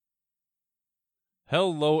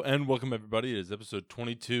Hello and welcome everybody. It is episode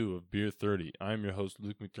 22 of Beer 30. I'm your host,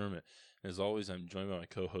 Luke McDermott. As always, I'm joined by my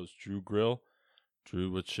co-host, Drew Grill. Drew,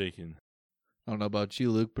 what's shaking? I don't know about you,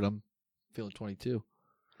 Luke, but I'm feeling 22.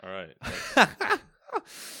 All right.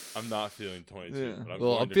 I'm not feeling 22. Yeah. But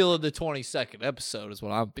Well, I'm feeling the 22nd episode is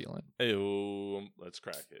what I'm feeling. Hey, let's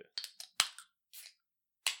crack it.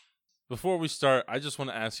 Before we start, I just want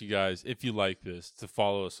to ask you guys, if you like this, to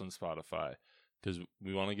follow us on Spotify. Because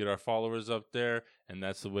we want to get our followers up there, and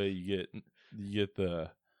that's the way you get the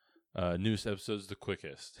newest episodes the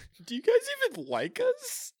quickest. Do you guys even like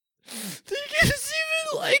us? Do you guys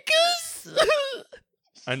even like us?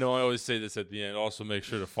 I know I always say this at the end. Also, make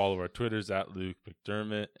sure to follow our Twitters at Luke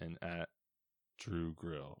McDermott and at Drew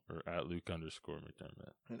Grill, or at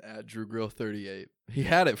Luke_McDermott. And at Drew Grill 38. He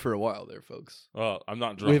had it for a while there, folks. Well, I'm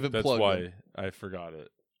not We drunk. haven't That's plugged why him. I forgot it.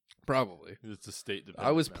 Probably. It's a state dependent.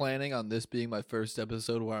 I was now. planning on this being my first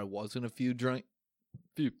episode where I wasn't a few drinks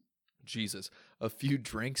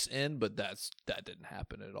in, but that didn't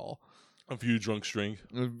happen at all. A few drunk string.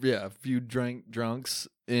 Yeah, a few drunks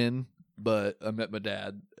in, but I met my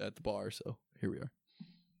dad at the bar, so here we are.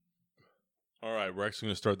 All right, we're actually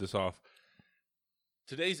going to start this off.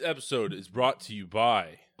 Today's episode is brought to you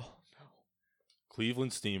by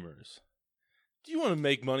Cleveland Steamers. Do you want to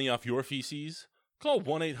make money off your feces? Call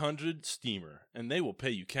 1-800-STEAMER, and they will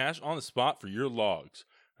pay you cash on the spot for your logs.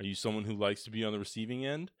 Are you someone who likes to be on the receiving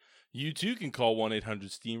end? You too can call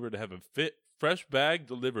 1-800-STEAMER to have a fresh bag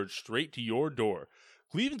delivered straight to your door.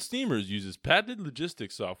 Cleveland Steamers uses patented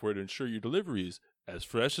logistics software to ensure your delivery is as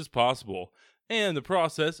fresh as possible, and the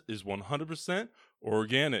process is 100%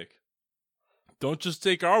 organic. Don't just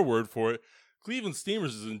take our word for it. Cleveland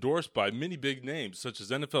Steamers is endorsed by many big names, such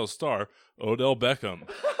as NFL star Odell Beckham.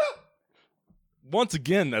 Once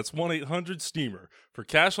again, that's 1-800-STEAMER for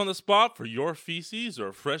cash on the spot for your feces or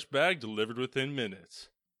a fresh bag delivered within minutes.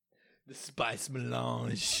 The spice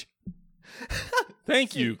melange.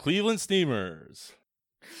 Thank you, Cleveland Steamers.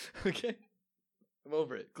 Okay. I'm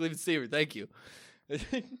over it. Cleveland Steamer, thank you.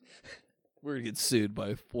 We're going to get sued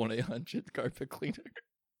by 1-800 carpet cleaner.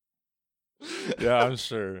 Yeah, I'm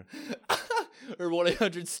sure. Or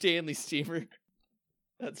 1-800 Stanley Steamer.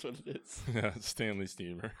 That's what it is. Yeah, Stanley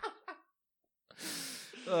Steamer.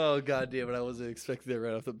 Oh, God damn it. I wasn't expecting that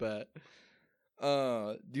right off the bat.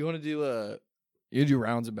 Do you want to do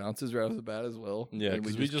rounds and bounces right off the bat as well? Yeah, And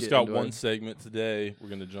because we just get got into one our- segment today. We're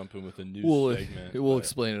going to jump in with a new segment. We'll but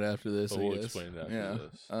explain it after this, I we'll guess. explain it after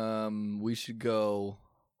this. We should go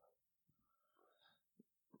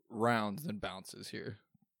rounds and bounces here.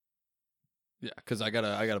 Yeah, because I got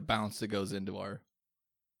a bounce that goes into our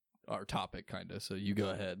topic, kind of. So you go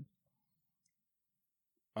ahead.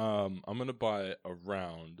 I'm going to buy a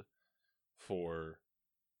round for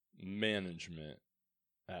management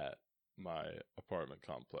at my apartment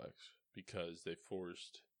complex because they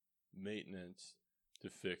forced maintenance to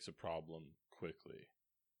fix a problem quickly.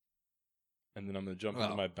 And then I'm going to jump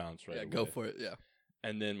into my bounce right away. Yeah, go for it, yeah.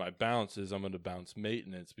 And then my bounce is I'm going to bounce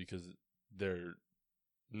maintenance because they're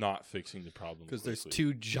not fixing the problem Because there's quickly.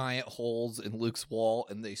 2 giant holes in Luke's wall,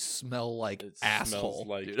 and they smell like It asshole. smells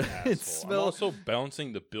like dude. asshole. I'm also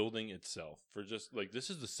bouncing the building itself for just like this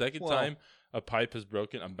is the second time a pipe has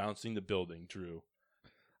broken. I'm bouncing the building, Drew.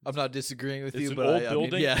 I'm not disagreeing with It's you, an but old I mean,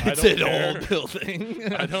 building. yeah, I it's don't an care. old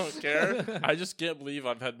building. I don't care. I just can't believe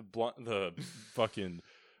I've had the blunt of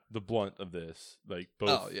this. Like both.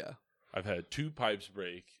 Oh yeah, I've had 2 pipes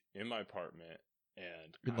break in my apartment,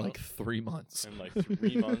 and in like 3 months. in like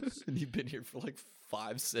 3 months. And you've been here for like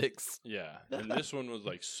 5, 6. Yeah, and this one was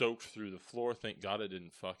like soaked through the floor. Thank God it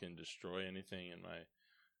didn't fucking destroy anything in my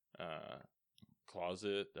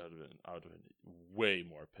closet. I would have been way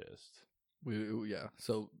more pissed. Yeah,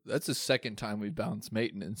 so that's the second time we've bounced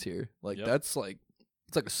maintenance here. Like Yep. that's like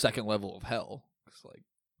it's like a second level of hell. It's like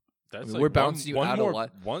That's mean, like we're bouncing you out of more,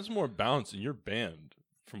 One's more bounce, and you're banned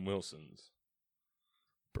from Wilson's.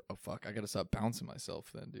 bro, fuck, I gotta stop bouncing myself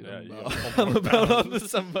then, dude. Yeah, I'm you about, gotta I'm pump more about on bounce.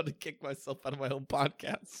 this. I'm about to kick myself out of my own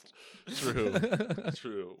podcast. True.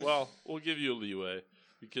 True. Well, we'll give you a leeway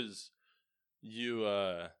because you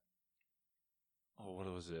what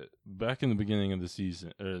was it? Back in the beginning of the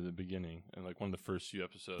season, or the beginning, and like one of the first few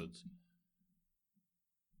episodes,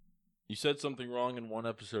 you said something wrong in one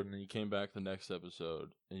episode, and then you came back the next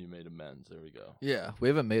episode, and you made amends. There we go. Yeah, we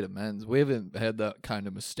haven't made amends. We haven't had that kind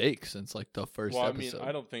of mistake since like the first Well, episode. I mean,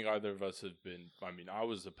 I don't think either of us have been. I mean, I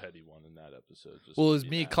was a petty one in that episode. Just Well, to it was be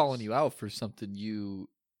me nice. calling you out for something you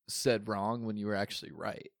said wrong when you were actually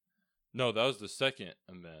right. No, that was the second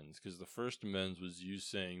amends, because the first amends was you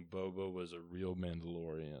saying Boba was a real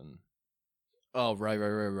Mandalorian. Oh, right.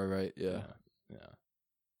 Yeah. Yeah.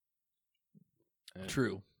 And,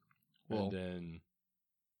 True. Well, and then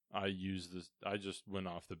I used this. I just went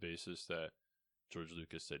off the basis that George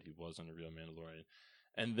Lucas said he wasn't a real Mandalorian,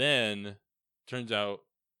 and then turns out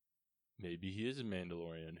maybe he is a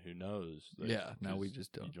Mandalorian. Who knows? yeah, now we 'cause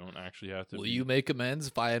just You don't. don't actually have to. Will be- you make amends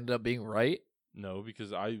if I end up being right? No,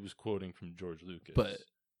 because I was quoting from George Lucas. But,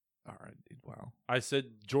 all right, dude, wow. I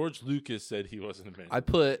said George Lucas said he wasn't a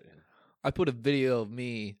Mandalorian. I put a video of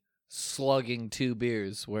me slugging 2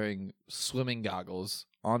 beers wearing swimming goggles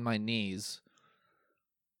on my knees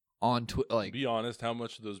on like Be honest, how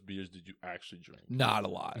much of those beers did you actually drink? not a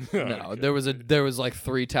lot. Okay. No, there was like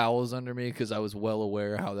 3 towels under me because I was well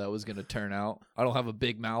aware how that was gonna turn out. I don't have a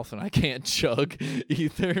big mouth and I can't chug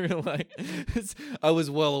either. Like I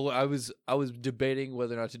was well aware. I was debating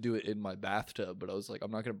whether or not to do it in my bathtub, but I was like,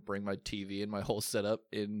 I'm not gonna bring my TV and my whole setup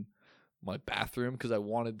in my bathroom because I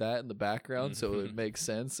wanted that in the background so it makes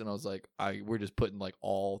sense. And I was like, we're just putting like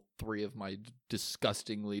all 3 of my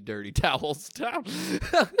disgustingly dirty towels down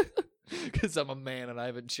because I'm a man and I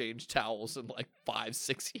haven't changed towels in like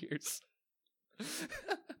 5-6 years.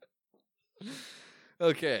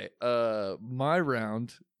 Okay, my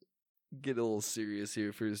round. Get a little serious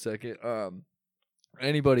here for a second.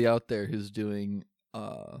 Anybody out there who's doing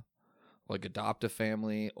like Adopt a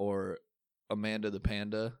Family or Amanda the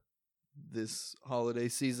Panda this holiday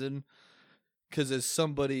season, because as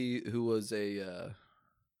somebody who was I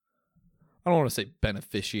don't want to say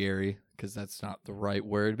beneficiary because that's not the right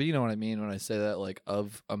word, but you know what I mean when I say that, like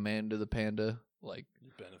of Amanda the Panda, like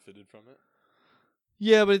You benefited from it?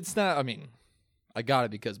 yeah, but it's not. I mean, I got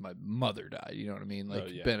it because my mother died. You know what I mean? Like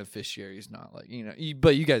yeah. beneficiary is not like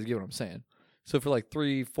but you guys get what I'm saying. So for like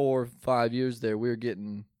 3, 4, 5 years there, we were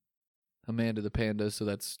getting Amanda the Panda, so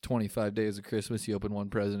that's 25 days of Christmas. You open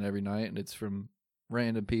one present every night, and it's from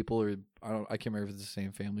random people, or I can't remember if it's the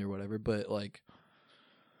same family or whatever. But like,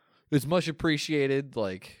 it's much appreciated.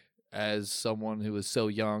 Like as someone who was so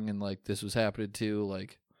young and like this was happening to,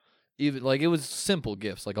 like even like it was simple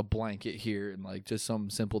gifts, like a blanket here and like just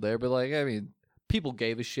something simple there. But like I mean, people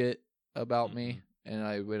gave a shit about me, and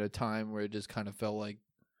I at a time where it just kind of felt like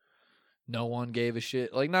no one gave a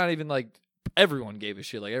shit. Like not even like. Everyone gave a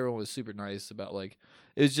shit. Like everyone was super nice about like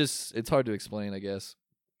it's hard to explain, I guess.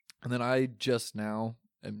 And then I just now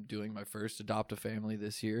am doing my first Adopt a Family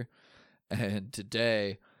this year. And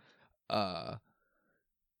today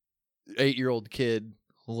 8-year-old kid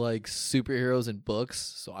likes superheroes and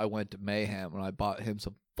books, so I went to Mayhem and I bought him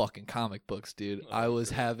some fucking comic books, dude. Oh, I was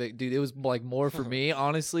having it was like more for me,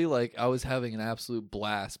 honestly. Like I was having an absolute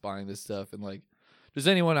blast buying this stuff, and like if there's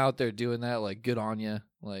anyone out there doing that, like good on you.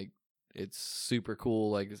 Like it's super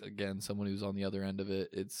cool. Like again, someone who's on the other end of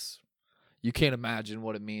it. You can't imagine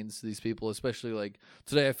what it means to these people, especially like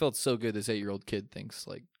today. I felt so good. This 8-year-old kid thinks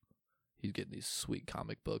like he's getting these sweet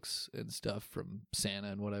comic books and stuff from Santa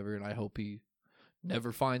and whatever. And I hope he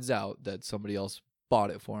never finds out that somebody else bought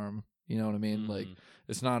it for him. You know what I mean? Like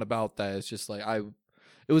it's not about that. It's just like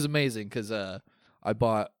it was amazing because I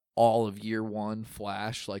bought all of Year One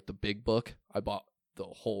Flash, like the big book. I bought the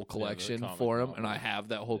whole collection for him, and I have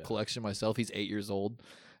that whole collection myself. He's 8 years old,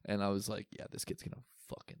 and I was like, yeah, this kid's gonna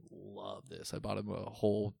fucking love this. I bought him a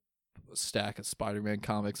whole stack of Spider-Man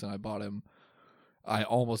comics, and I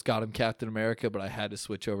almost got him Captain America, but I had to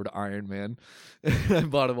switch over to Iron Man. I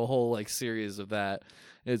bought him a whole like series of that.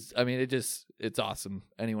 It's awesome.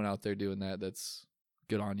 Anyone out there doing that, that's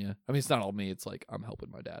good on you. I mean, it's not all me. It's like I'm helping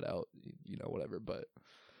my dad out, whatever. But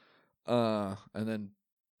and then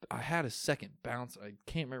I had a second bounce. I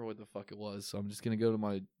can't remember what the fuck it was, so I'm just going to go to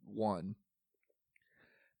my one.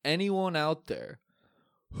 Anyone out there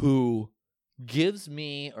who gives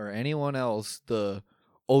me or anyone else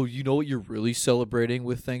oh, you know what you're really celebrating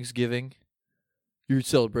with Thanksgiving? You're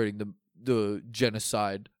celebrating the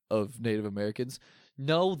genocide of Native Americans.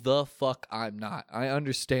 No, the fuck I'm not. I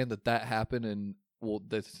understand that happened, and well,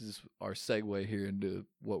 this is our segue here into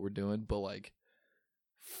what we're doing, but like,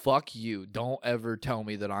 fuck you. Don't ever tell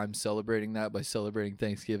me that I'm celebrating that by celebrating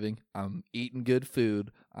Thanksgiving. I'm eating good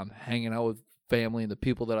food. I'm hanging out with family and the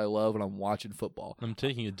people that I love, and I'm watching football. I'm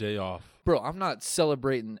taking a day off. Bro, I'm not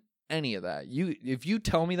celebrating any of that. If you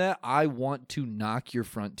tell me that, I want to knock your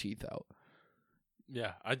front teeth out.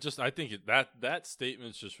 Yeah, I think that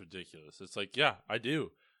statement's just ridiculous. It's like, yeah, I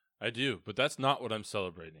do, but that's not what I'm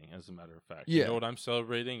celebrating. As a matter of fact, Yeah. You know what I'm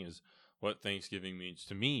celebrating is what Thanksgiving means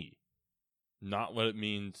to me, not what it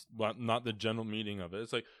means. Not the general meaning of it.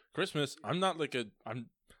 It's like Christmas. I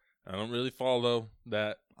don't really follow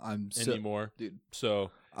that anymore, dude.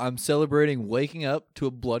 So I'm celebrating waking up to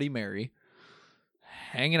a Bloody Mary,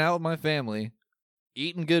 hanging out with my family,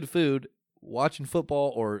 eating good food, watching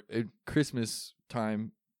football or at Christmas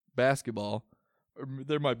time basketball,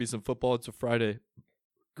 There might be some football. It's a Friday.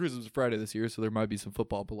 Christmas Friday this year, so there might be some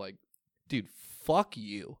football. But like, dude, fuck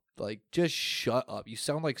you. Like, just shut up. You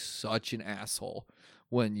sound like such an asshole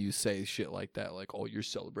when you say shit like that. Like, oh, you're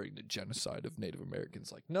celebrating the genocide of Native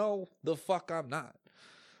Americans. Like, no, the fuck I'm not.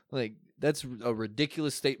 Like, that's a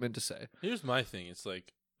ridiculous statement to say. Here's my thing. It's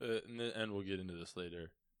like, and we'll get into this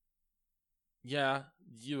later. Yeah,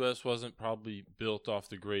 the U.S. wasn't probably built off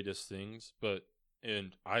the greatest things,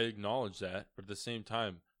 and I acknowledge that. But at the same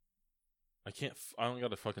time, I don't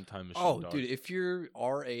got a fucking time machine. Oh, dog. dude, if you're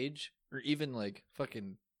our age, or even like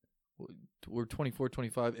fucking, we're 24,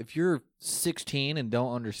 25. If you're 16 and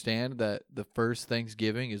don't understand that the first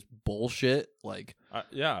Thanksgiving is bullshit, like,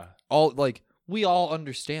 yeah, we all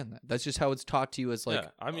understand that. That's just how it's taught to you as like. Yeah,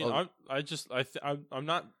 I mean, I'm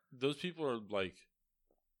not. Those people are like,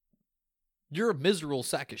 you're a miserable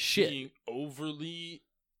sack of shit. Being overly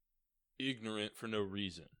ignorant for no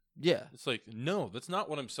reason. Yeah, it's like, no, that's not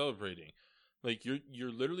what I'm celebrating. Like,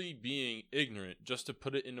 you're literally being ignorant just to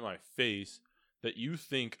put it into my face that you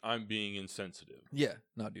think I'm being insensitive. Yeah,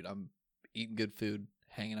 no, dude, I'm eating good food,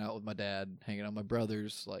 hanging out with my dad, hanging out with my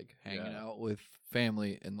brothers, like hanging out with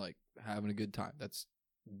family, and like having a good time. That's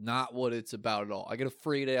not what it's about at all. I get a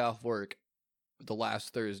free day off work the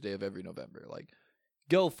last Thursday of every November. Like,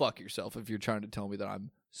 go fuck yourself if you're trying to tell me that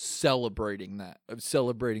I'm celebrating that. I'm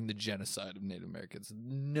celebrating the genocide of Native Americans.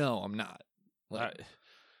 No, I'm not. Like,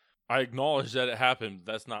 I acknowledge that it happened.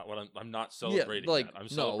 That's not what I'm not celebrating. Yeah, like, that. I'm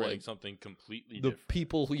celebrating something completely the different.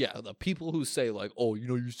 The people who say like, oh,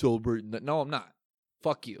 you're celebrating that. No, I'm not.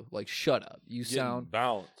 Fuck you. Like, shut up. You sound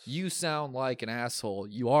balanced. You sound like an asshole.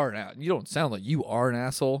 You are an asshole. You don't sound like you are an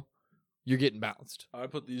asshole. You're getting bounced. I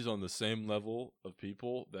put these on the same level of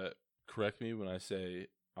people that correct me when I say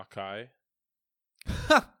Akai.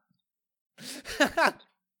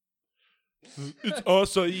 It's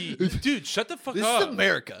acai. Dude, shut the fuck up. This is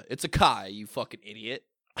America. It's Akai, you fucking idiot.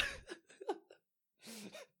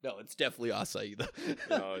 No, it's definitely acai, though.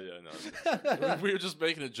 Oh, yeah, no. We were just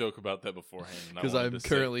making a joke about that beforehand. Because I'm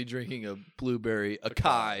currently drinking a blueberry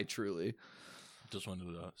Akai, truly. Just wanted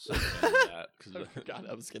to say that. I forgot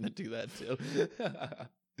I was going to do that, too.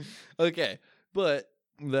 Okay, but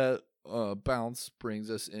that bounce brings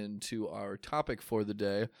us into our topic for the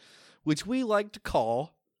day, which we like to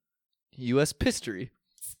call U.S. Pistory.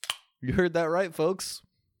 You heard that right, folks.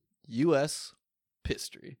 U.S.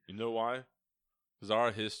 Pistory. You know why? Because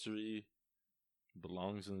our history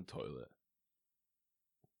belongs in the toilet.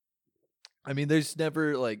 I mean, there's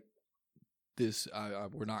never, like, this,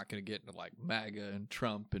 we're not going to get into, like, MAGA and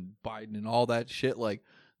Trump and Biden and all that shit. Like,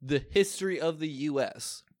 the history of the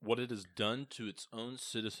U.S. What it has done to its own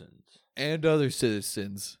citizens. And other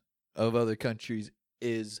citizens of other countries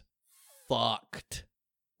is fucked.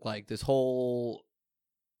 Like, this whole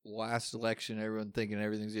last election, everyone thinking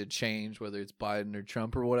everything's going to change, whether it's Biden or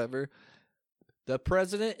Trump or whatever. The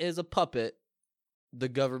president is a puppet. The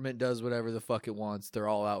government does whatever the fuck it wants. They're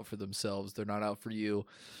all out for themselves. They're not out for you.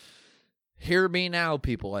 Hear me now,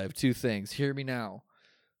 people. I have two things. Hear me now.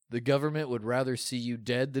 The government would rather see you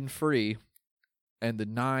dead than free. And the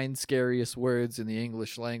 9 scariest words in the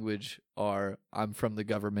English language are, I'm from the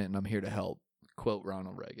government and I'm here to help. Quote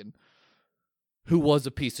Ronald Reagan. Who was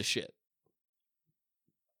a piece of shit.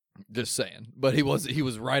 Just saying. But he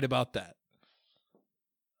was right about that.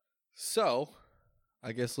 So,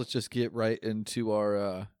 I guess let's just get right into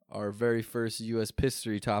our very first U.S.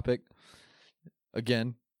 history topic.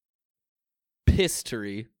 Again,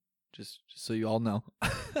 pistory, just so you all know.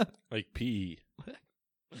 Like pee.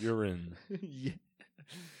 Urine. Yeah.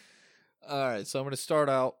 All right, so I'm going to start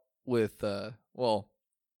out with, we're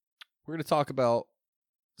going to talk about,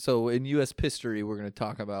 so in U.S. history, we're going to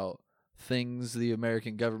talk about things the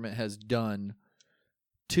American government has done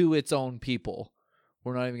to its own people.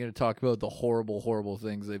 We're not even going to talk about the horrible, horrible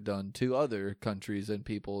things they've done to other countries and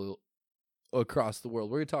people across the world.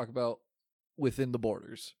 We're going to talk about within the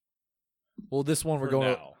borders. Well, this one we're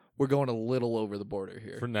going a little over the border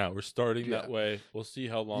here. For now, we're starting that way. We'll see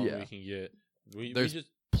how long we can get. There's just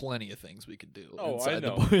plenty of things we could do. Oh, inside I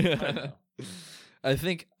know. I know. I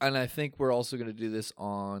think we're also going to do this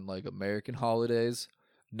on like American holidays,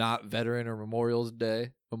 not Veteran or Memorial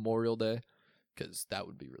Day, because that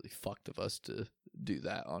would be really fucked of us to do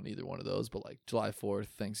that on either one of those. But like July 4th,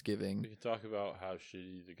 Thanksgiving. We could talk about how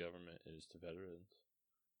shitty the government is to veterans.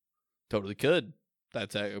 Totally could.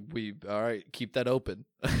 That's all right. Keep that open.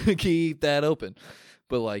 Keep that open.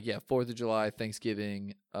 But like, yeah, 4th of July,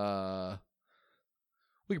 Thanksgiving. We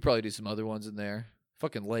could probably do some other ones in there.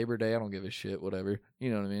 Fucking Labor Day, I don't give a shit. Whatever, you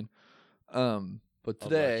know what I mean. But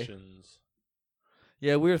today, elections.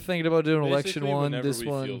 Yeah, we were thinking about doing an election one. Whenever this we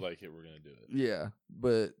one, feel like it, we're gonna do it. Yeah,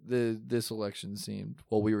 but this election seemed,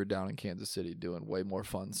 well, we were down in Kansas City doing way more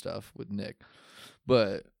fun stuff with Nick.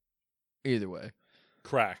 But either way,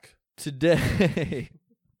 Crack. today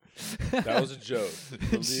That was a joke.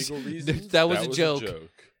 For legal reasons, That was a joke.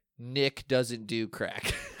 joke. Nick doesn't do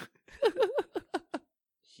crack.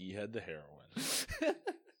 He had the heroin.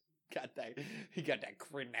 He got that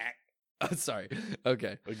crack. Oh, sorry.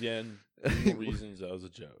 Okay. Again, legal reasons, that was a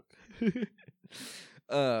joke.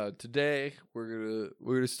 Today we're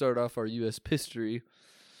gonna start off our U.S. history,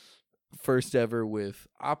 first ever, with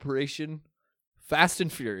Operation Fast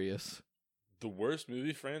and Furious. The worst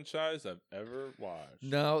movie franchise I've ever watched.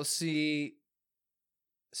 No, see,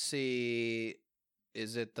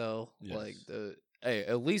 is it though? Yes. Like hey,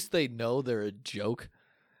 at least they know they're a joke.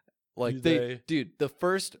 Like Do dude, the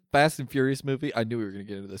first Fast and Furious movie, I knew we were gonna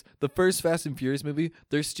get into this. The first Fast and Furious movie,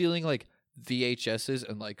 they're stealing like VHSs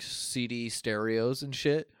and like CD stereos and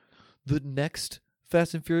shit. The next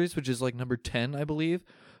Fast and Furious, which is like number 10, I believe,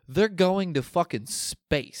 they're going to fucking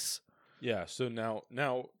space. Yeah, so now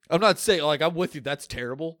I'm not saying, like, I'm with you, that's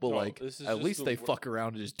terrible, but No, like this is at just least the they wor- fuck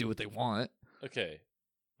around and just do what they want. okay.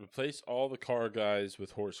 Replace all the car guys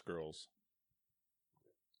with horse girls.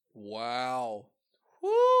 Wow.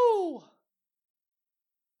 Woo!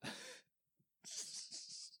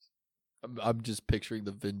 I'm just picturing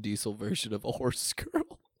the Vin Diesel version of a horse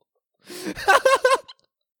girl.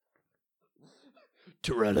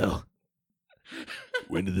 Toretto.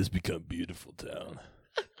 When did this become beautiful town?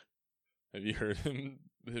 Have you heard him?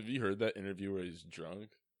 Have you heard that interview where he's drunk?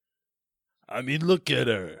 I mean, look at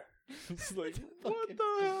her. It's like, what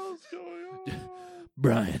the hell's going on?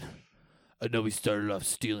 Brian, I know we started off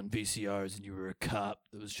stealing VCRs and you were a cop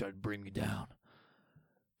that was trying to bring me down.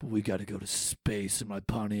 But we got to go to space in my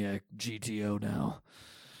Pontiac GTO now.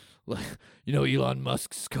 Like, you know Elon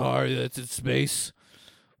Musk's car that's in space?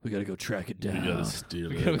 We got to go track it down. We gotta steal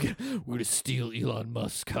We're it. gonna steal Elon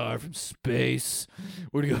Musk's car from space.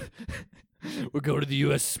 We're gonna go to the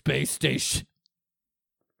U.S. space station.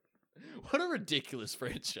 What a ridiculous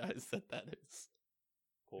franchise that is.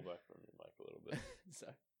 Pull back from your mic a little bit.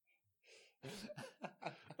 Sorry.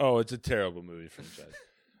 Oh, it's a terrible movie franchise.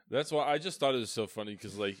 That's why I just thought it was so funny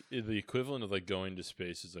because, like, the equivalent of like going to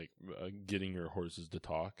space is like getting your horses to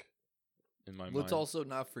talk. In my mind, Let's also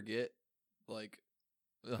not forget, like,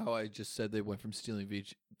 how I just said they went from stealing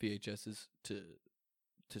VHSs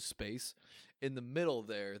to space. In the middle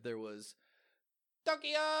there was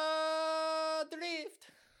Tokyo Drift.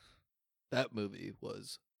 That movie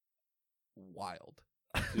was wild.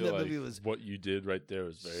 I feel That like movie was what you did right there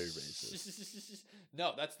was very racist.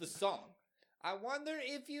 No, that's the song. I wonder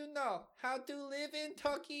if you know how to live in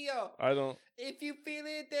Tokyo. I don't. If you feel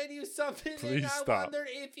it, then you something. Please I stop. wonder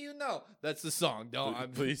if you know. That's the song. No,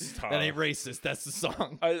 Please stop. That ain't racist. That's the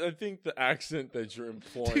song. I think the accent that you're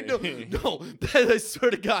employing. Dude, no, I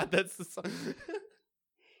swear to God, that's the song.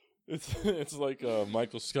 It's like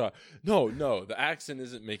Michael Scott. No, the accent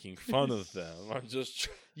isn't making fun of them. I'm just.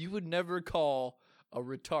 You would never call a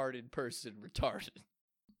retarded person retarded.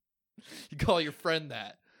 You call your friend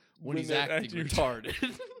that when he's they're acting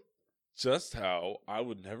retarded. Just how I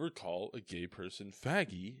would never call a gay person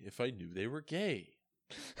faggy if I knew they were gay.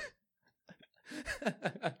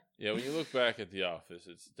 Yeah, when you look back at The Office,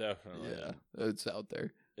 it's definitely it's out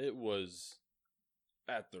there. It was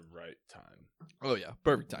at the right time. Oh yeah,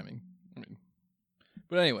 perfect timing.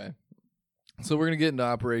 But anyway, so we're gonna get into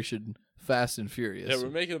Operation Fast and Furious. Yeah, we're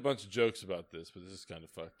making a bunch of jokes about this, but this is kind of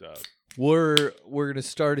fucked up. We're gonna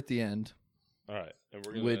start at the end, All right, and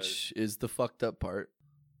we're gonna. which is the fucked up part.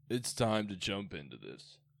 It's time to jump into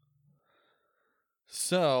this.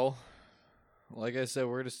 So, like I said,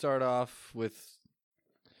 we're gonna start off with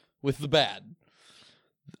the bad.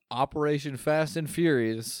 Operation Fast and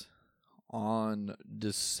Furious on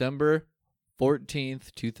December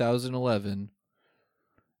 14th, 2011.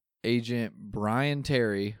 Agent Brian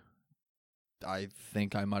Terry, I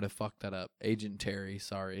think I might have fucked that up. Agent Terry,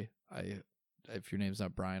 sorry. If your name's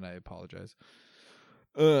not Brian, I apologize.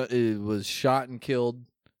 It was shot and killed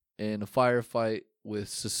in a firefight with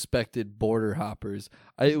suspected border hoppers.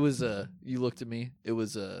 You looked at me.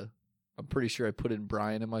 I'm pretty sure I put in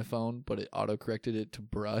Brian in my phone, but it auto-corrected it to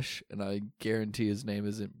Brush, and I guarantee his name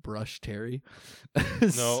isn't Brush Terry.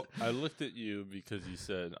 No, I looked at you because you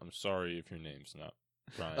said, "I'm sorry if your name's not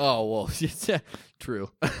Brian." Oh, well, yeah,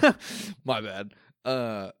 true. My bad.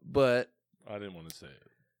 But I didn't want to say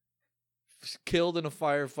it. killed in a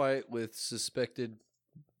firefight with suspected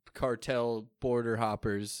cartel border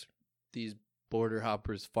hoppers. These border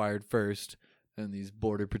hoppers fired first, and these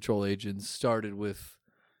border patrol agents started with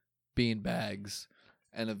bean bags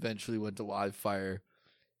and eventually went to live fire.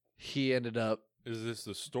 he ended up Is this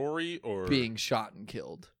the story or being shot and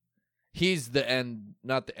killed. He's the end,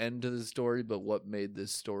 not the end to the story, but what made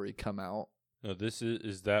this story come out. No, this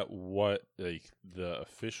is that what like the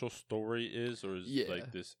official story is, or is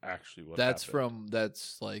like this actually what That's happened?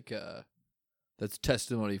 that's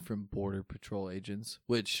testimony from Border Patrol agents,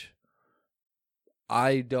 which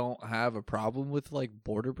I don't have a problem with like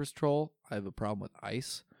Border Patrol. I have a problem with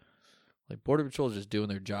ICE. Like Border Patrol is just doing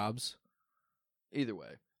their jobs. Either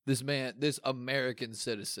way, this American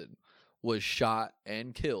citizen was shot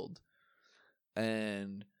and killed,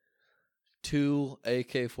 and 2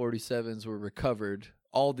 AK-47s were recovered.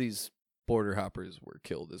 All these border hoppers were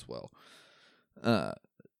killed as well.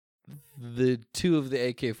 The 2 of the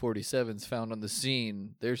AK-47s found on the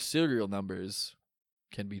scene, their serial numbers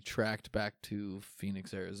can be tracked back to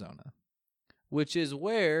Phoenix, Arizona, which is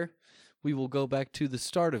where we will go back to the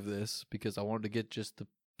start of this, because I wanted to get just the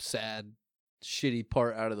sad, shitty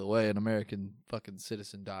part out of the way. An American fucking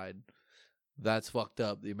citizen died. That's fucked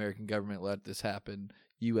up. The American government let this happen.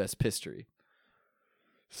 U.S. history.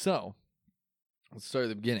 So, let's start at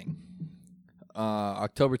the beginning.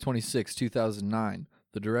 October 26, 2009,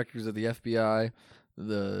 the directors of the FBI,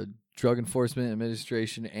 the Drug Enforcement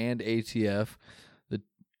Administration, and ATF,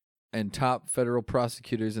 and top federal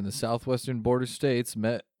prosecutors in the southwestern border states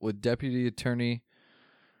met with Deputy Attorney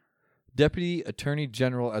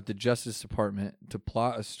General at the Justice Department to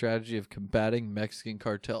plot a strategy of combating Mexican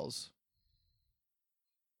cartels.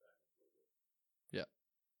 Yeah.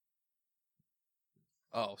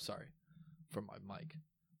 Oh, sorry. From my mic.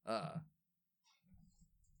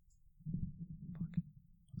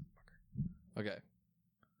 Okay.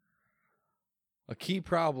 A key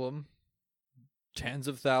problem: tens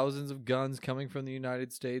of thousands of guns coming from the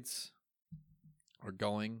United States are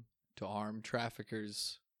going to armed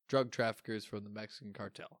traffickers, drug traffickers from the Mexican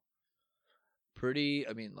cartel.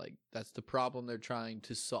 That's the problem they're trying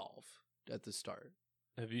to solve at the start.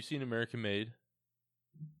 Have you seen American Made?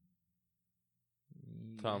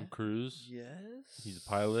 Tom Cruise. Yes. He's a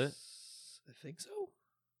pilot. I think so.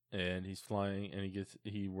 And he's flying, and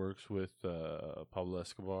he works with Pablo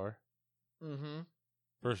Escobar. Mm-hmm.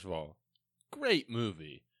 First of all, great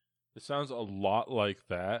movie. It sounds a lot like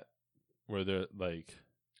that, where they're like...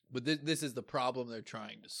 But this is the problem they're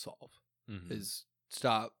trying to solve, mm-hmm. is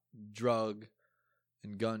stop drug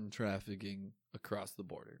and gun trafficking across the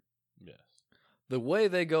border. Yes. The way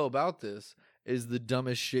they go about this is the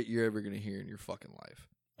dumbest shit you're ever going to hear in your fucking life.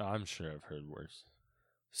 I'm sure I've heard worse.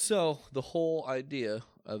 So the whole idea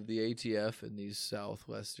of the ATF in these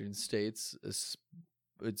southwestern states is,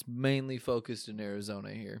 it's mainly focused in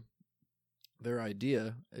Arizona here. Their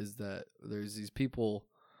idea is that there's these people,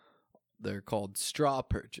 they're called straw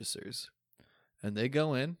purchasers, and they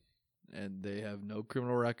go in and they have no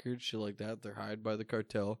criminal record, shit like that. They're hired by the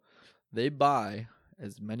cartel. They buy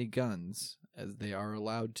as many guns as they are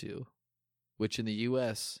allowed to, which in the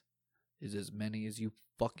U.S. is as many as you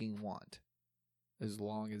fucking want. As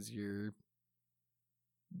long as your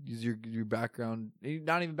background,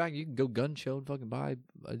 not even back, you can go gun show and fucking buy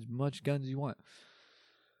as much guns as you want.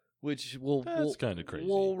 Which That's kind of crazy.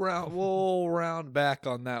 We'll round back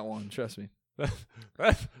on that one. Trust me.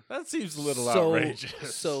 that seems a little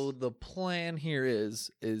outrageous. So the plan here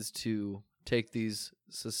is to take these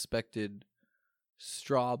suspected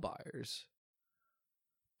straw buyers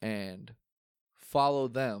and follow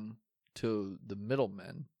them to the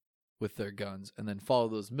middlemen with their guns, and then follow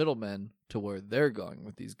those middlemen to where they're going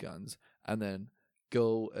with these guns, and then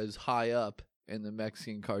go as high up in the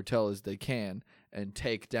Mexican cartel as they can and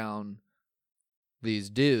take down these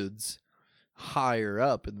dudes higher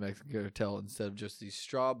up in the Mexican cartel, instead of just these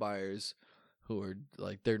straw buyers who are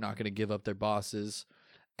like, they're not going to give up their bosses.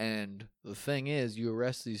 And the thing is, you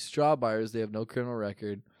arrest these straw buyers, they have no criminal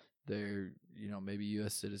record, they're, maybe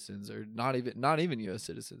U.S. citizens, or not even U.S.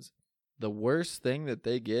 citizens. The worst thing that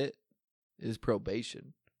they get is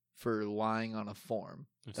probation for lying on a form.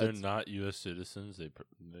 If they're not U.S. citizens, they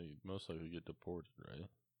most likely get deported, right?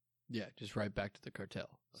 Yeah, just right back to the cartel.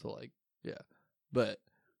 So, yeah. But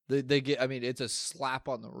they get, it's a slap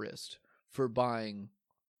on the wrist for buying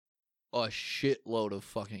a shitload of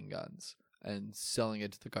fucking guns and selling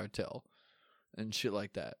it to the cartel and shit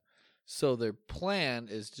like that. So their plan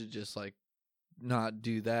is to just, not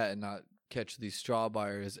do that and not catch these straw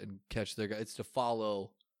buyers and catch their guys. It's to follow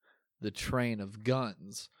the train of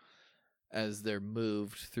guns as they're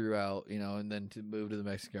moved throughout, and then to move to the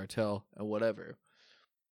Mexican cartel and whatever.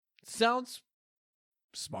 Sounds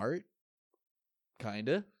smart,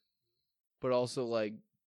 kinda, but also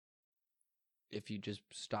if you just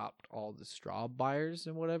stopped all the straw buyers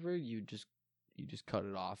and whatever, you just cut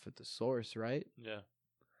it off at the source, right? Yeah.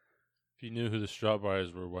 If you knew who the straw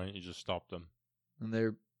buyers were, why didn't you just stop them?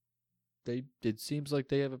 And it seems like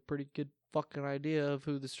they have a pretty good fucking idea of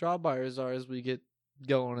who the straw buyers are as we get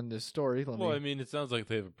going in this story. I mean, it sounds like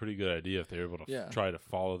they have a pretty good idea if they're able to try to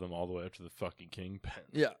follow them all the way up to the fucking kingpin.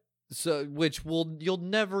 Yeah. So, you'll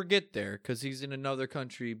never get there because he's in another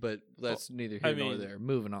country, but that's neither here nor there.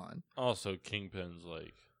 Moving on. Also, Kingpin's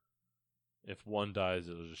like, if one dies,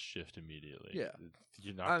 it'll just shift immediately. Yeah.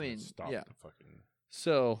 You're not going to stop the fucking...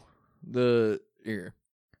 So,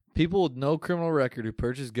 people with no criminal record who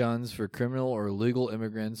purchase guns for criminal or illegal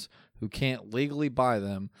immigrants who can't legally buy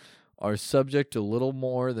them are subject to little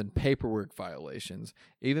more than paperwork violations.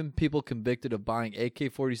 Even people convicted of buying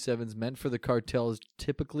AK-47s meant for the cartels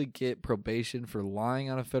typically get probation for lying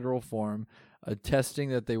on a federal form, attesting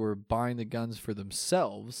that they were buying the guns for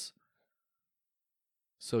themselves.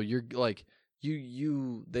 So you're like,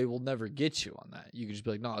 they will never get you on that. You can just be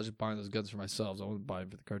like, no, I was just buying those guns for myself. I wasn't buying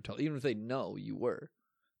for the cartel. Even if they know you were.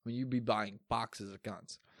 I mean, you'd be buying boxes of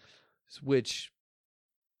guns. Which,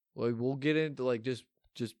 we'll get into, like, just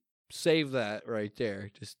save that right there.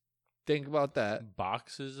 Just think about that.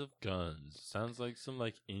 Boxes of guns. Sounds like some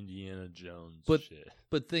like Indiana Jones shit.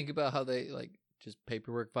 But think about how they like just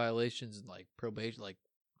paperwork violations and like probation, like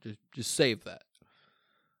just save that.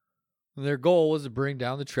 And their goal was to bring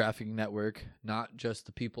down the trafficking network, not just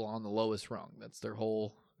the people on the lowest rung. That's the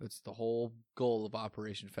whole goal of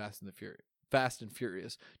Operation Fast and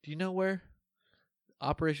Furious. Do you know where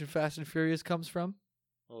Operation Fast and Furious comes from?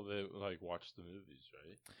 Well, they like watch the movies,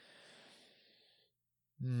 right?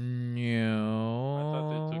 No. I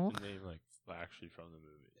thought they took the name like actually from the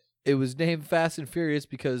movies. It was named Fast and Furious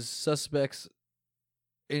because suspects,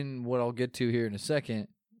 in what I'll get to here in a second,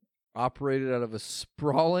 operated out of a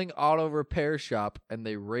sprawling auto repair shop and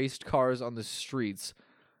they raced cars on the streets,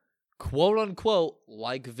 quote unquote,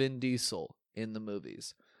 like Vin Diesel in the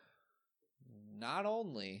movies. Not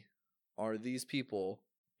only are these people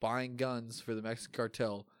buying guns for the Mexican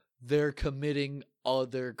cartel, they're committing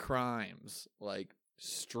other crimes like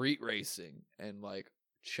street racing and like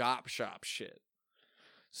chop shop shit.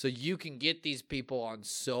 So you can get these people on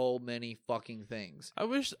so many fucking things. I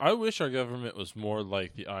wish our government was more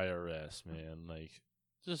like the IRS, man. Like,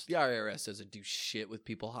 just the IRS doesn't do shit with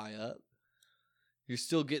people high up. You're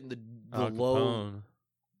still getting the Al low Capone.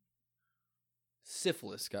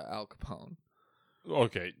 syphilis got Al Capone.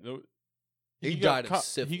 Okay, no, he died of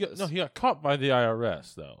syphilis. He got caught by the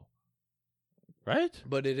IRS though, right?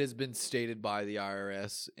 But it has been stated by the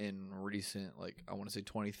IRS in recent, like, I want to say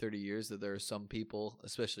 20, 30 years that there are some people,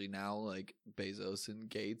 especially now, like Bezos and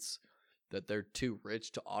Gates, that they're too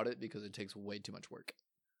rich to audit because it takes way too much work.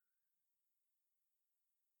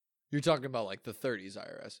 You're talking about like the 30s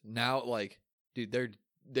IRS. Now, like, dude,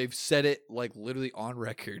 they've said it like literally on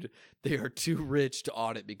record. They are too rich to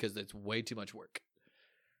audit because it's way too much work.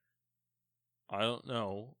 I don't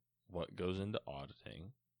know what goes into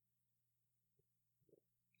auditing.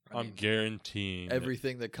 I'm guaranteeing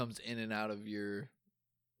everything that comes in and out of your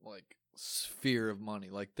like sphere of money.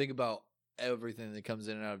 Like, think about everything that comes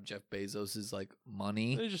in and out of Jeff Bezos's like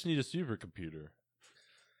money. They just need a supercomputer.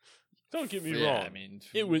 Don't get me wrong. I mean,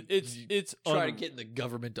 it's try to get the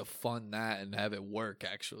government to fund that and have it work.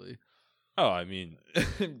 Actually, I mean,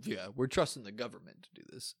 yeah, we're trusting the government to do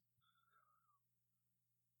this.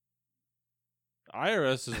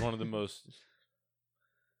 IRS is one of the most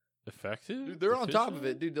effective. Dude, they're on top of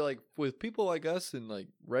it, dude. Like, with people like us and like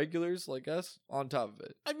regulars like us, on top of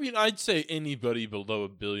it. I mean, I'd say anybody below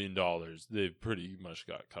 $1 billion, they've pretty much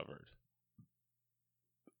got covered.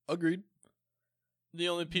 Agreed. The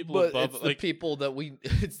only people but above, it's the people that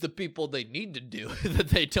it's the people they need to do that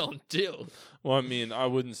they don't do. Well, I mean, I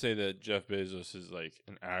wouldn't say that Jeff Bezos is like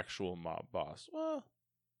an actual mob boss. Well,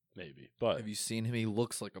 maybe, but have you seen him? He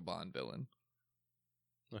looks like a Bond villain.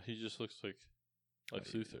 No, he just looks like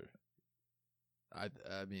Luthor. I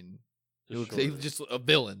mean, he's just a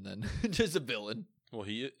villain then. Just a villain. Well,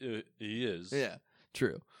 he is. Yeah,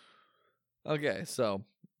 true. Okay, so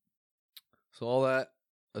all that.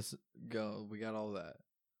 Let's go. We got all that.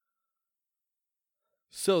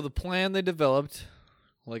 So the plan they developed,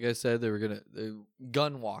 like I said,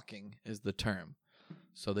 gun walking is the term.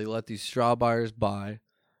 So they let these straw buyers buy.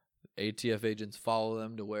 ATF agents follow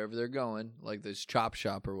them to wherever they're going, like this chop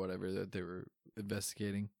shop or whatever that they were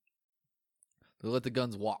investigating. They let the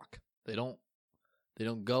guns walk. They don't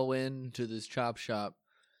go into this chop shop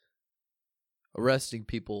arresting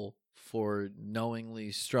people for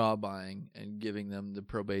knowingly straw buying and giving them the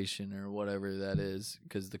probation or whatever that is,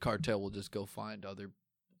 because the cartel will just go find other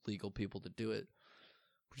legal people to do it,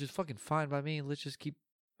 which is fucking fine by me. Let's just keep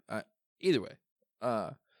either way.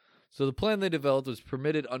 So the plan they developed was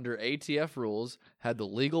permitted under ATF rules, had the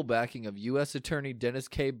legal backing of U.S. Attorney Dennis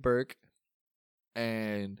K. Burke,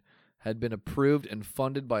 and had been approved and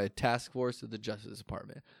funded by a task force of the Justice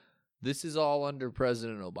Department. This is all under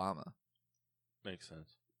President Obama. Makes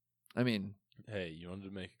sense. I mean, Hey, you wanted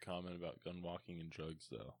to make a comment about gun walking and drugs,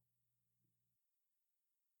 though.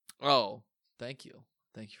 oh, thank you.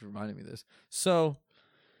 Thank you for reminding me of this. So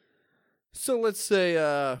let's say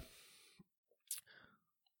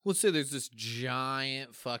there's this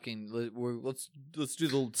giant fucking let's do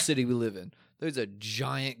the city we live in. There's a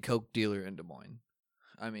giant coke dealer in Des Moines.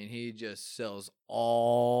 I mean, he just sells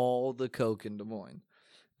all the coke in Des Moines.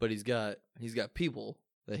 But he's got people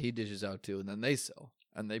that he dishes out to and then they sell.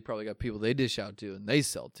 And they probably got people they dish out to and they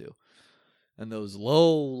sell to. And those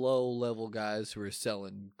low level guys who are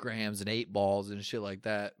selling grams and 8 balls and shit like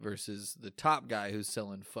that versus the top guy who's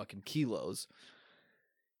selling fucking kilos.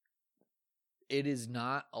 It is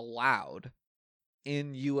not allowed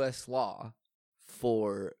in U.S. law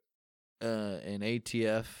for an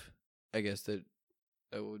ATF, I guess that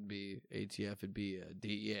would be ATF, it'd be a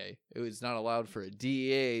DEA. It was not allowed for a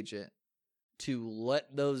DEA agent to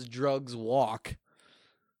let those drugs walk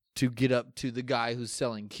to get up to the guy who's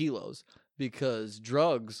selling kilos because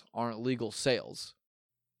drugs aren't legal sales.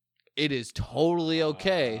 It is totally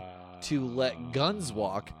okay to let guns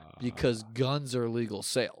walk because guns are legal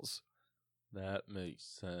sales. That makes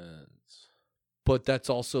sense. But that's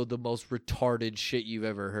also the most retarded shit you've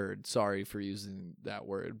ever heard. Sorry for using that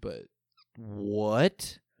word, but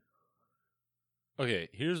what? Okay,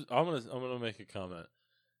 I'm gonna make a comment.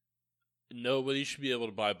 Nobody should be able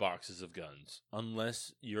to buy boxes of guns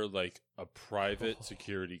unless you're like a private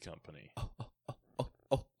security company.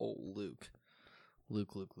 Luke,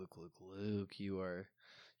 you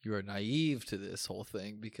are naive to this whole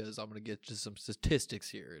thing because I'm gonna get to some statistics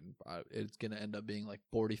here, and it's gonna end up being like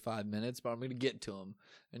 45 minutes, but I'm gonna get to them,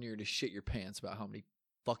 and you're gonna shit your pants about how many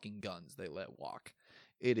fucking guns they let walk.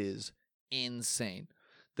 It is insane.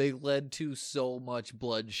 They led to so much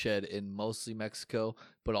bloodshed in mostly Mexico,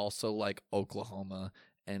 but also like Oklahoma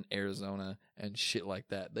and Arizona and shit like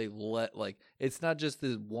that. They let it's not just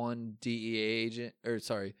this one DEA agent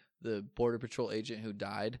the Border Patrol agent who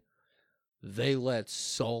died. They let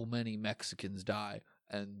so many Mexicans die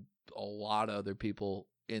and a lot of other people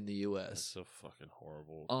in the U.S. That's so fucking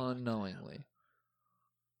horrible. Unknowingly.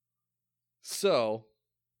 So...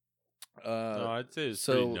 no, I'd say it's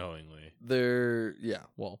pretty knowingly.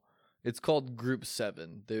 It's called Group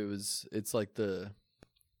 7. It's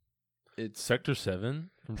Sector 7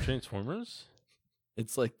 from Transformers?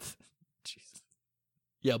 It's like, Jesus.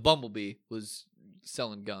 Yeah, Bumblebee was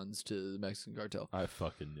selling guns to the Mexican cartel. I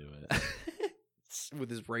fucking knew it. With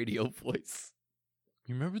his radio voice.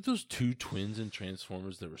 You remember those two twins in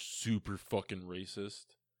Transformers that were super fucking racist?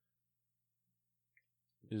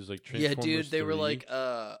 It was like Transformers Yeah, dude, they 3. were like,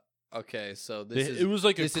 okay, so this is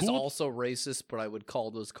is also racist, but I would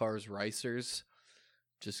call those cars racers,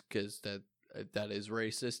 just because that is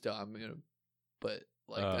racist. But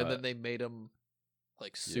and then they made them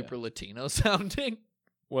like super Latino sounding.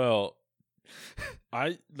 Well,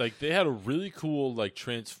 they had a really cool like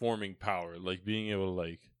transforming power, like being able to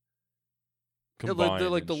like combine. They're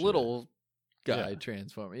like the shit. Little guy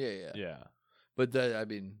transformer. Yeah. But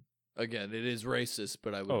again, it is racist,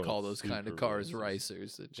 but I would call those kind of cars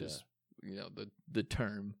racers. It's just the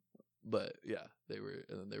term. But yeah, they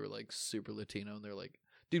were like super Latino, and they're like,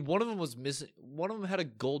 dude, one of them was missing. One of them had a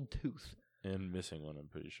gold tooth and missing one. I'm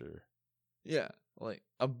pretty sure. Yeah,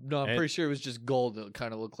 I'm pretty sure it was just gold. It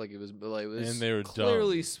kind of looked like it was and they were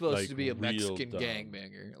clearly dumb. supposed to be a Mexican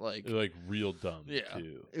gangbanger. Like real dumb. Yeah,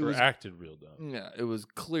 too. It acted real dumb. Yeah, it was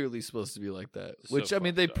clearly supposed to be like that. So Which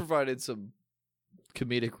they provided some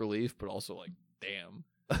comedic relief, but also like, damn.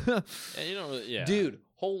 And dude,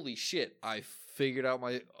 holy shit! I figured out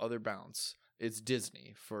my other bounce. It's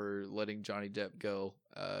Disney for letting Johnny Depp go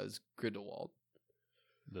as Grindelwald.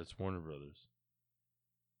 That's Warner Brothers.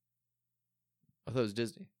 I thought it was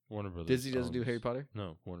Disney. Warner Brothers. Disney doesn't do Harry Potter?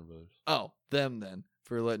 No, Warner Brothers. Oh, them then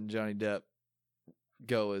for letting Johnny Depp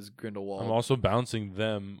go as Grindelwald. I'm also bouncing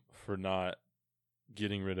them for not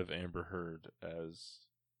getting rid of Amber Heard as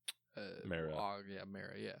Mara.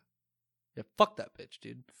 Mara, yeah. Yeah, fuck that bitch,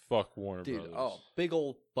 dude. Fuck Warner Brothers. Oh, big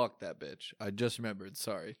old fuck that bitch. I just remembered.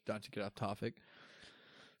 Sorry, not to get off topic.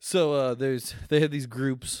 So they had these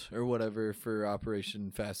groups or whatever for Operation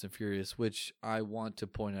Fast and Furious, which I want to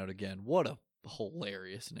point out again. What a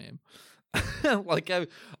hilarious name.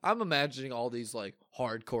 I'm imagining all these like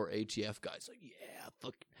hardcore ATF guys like, yeah,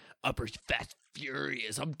 fucking Operation Fast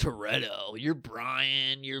furious. I'm Toretto. You're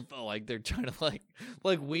Brian. You're like they're trying to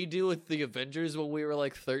like we do with the Avengers when we were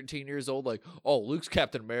like 13 years old. Like, oh, Luke's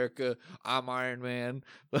Captain America. I'm Iron Man.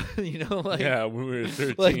 You know, like yeah, when we were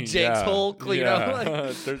 13. like Jake's yeah. Hulk. You yeah. know,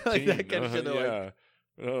 like 13. like that kind of shit. They're like,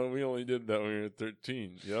 yeah. We only did that when we were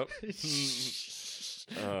 13. Yep.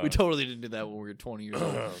 we totally didn't do that when we were 20 years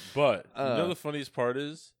old. But you know the funniest part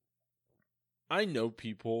is, I know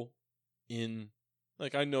people in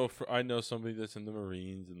like I know somebody that's in the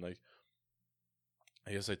Marines, and like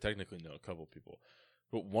I guess I technically know a couple people,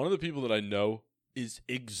 but one of the people that I know is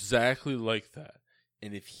exactly like that.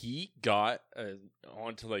 And if he got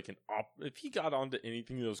onto like if he got onto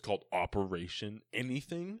anything that was called Operation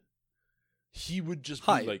anything, he would just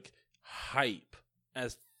be like hype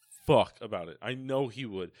as fuck about it. I know he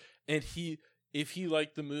would. And if he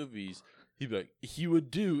liked the movies, he'd be like, he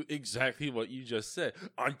would do exactly what you just said.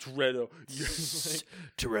 I'm Toretto.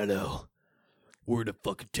 Toretto, we're to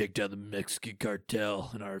fucking take down the Mexican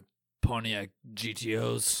cartel in our Pontiac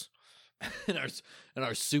GTOs and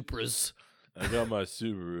our Supras. I got my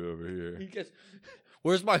Subaru over here.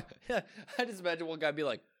 Where's my? I just imagine one guy be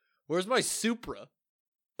like, "Where's my Supra?"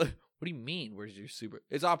 What do you mean? Where's your Supra?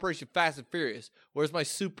 It's Operation Fast and Furious. Where's my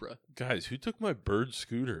Supra? Guys, who took my bird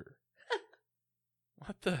scooter?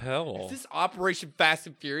 What the hell? Is this Operation Fast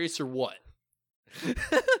and Furious or what?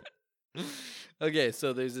 Okay,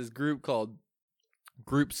 so there's this group called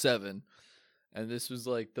Group 7. And this was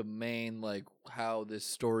like the main, like how this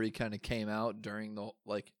story kind of came out during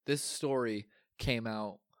this story came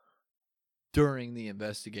out during the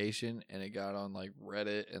investigation, and it got on like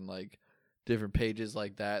Reddit and like different pages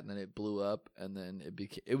like that. And then it blew up, and then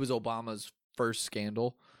it was Obama's first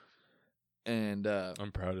scandal. And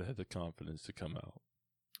I'm proud it had the confidence to come out.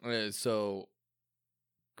 So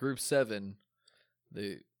Group 7,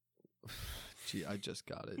 Gee, I just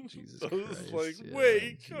got it. Jesus Christ. I was like,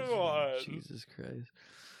 wait, come on. Jesus Christ.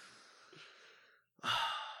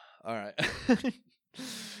 All right.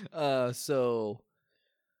 So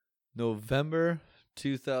November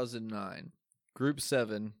 2009, Group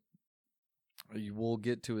 7, you will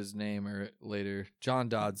get to his name later. John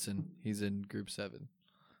Dodson, he's in Group 7.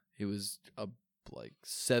 He was a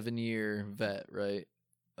 7-year vet, right?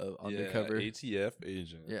 Undercover. ATF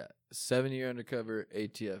agent. Yeah, 7-year undercover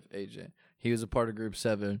ATF agent. He was a part of Group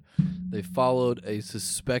 7. They followed a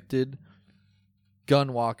suspected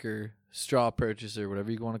gun walker, straw purchaser, whatever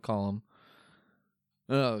you want to call him.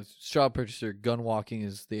 No, straw purchaser. Gun walking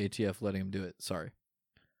is the ATF letting him do it. Sorry.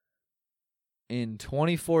 In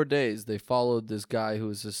 24 days, they followed this guy who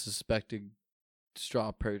was a suspected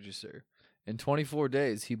straw purchaser. In 24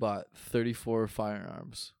 days, he bought 34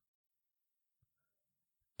 firearms.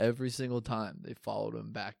 Every single time, they followed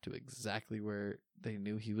him back to exactly where they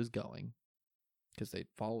knew he was going, because they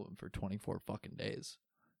followed him for 24 fucking days.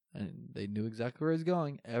 And they knew exactly where he was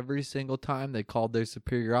going. Every single time, they called their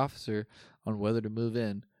superior officer on whether to move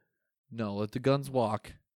in. No, let the guns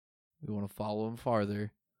walk. We want to follow him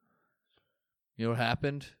farther. You know what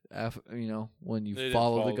happened? When you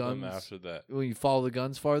follow the guns after that. When you follow the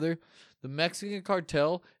guns farther, the Mexican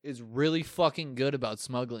cartel is really fucking good about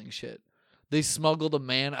smuggling shit. They smuggled a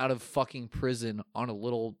man out of fucking prison on a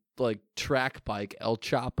little track bike, El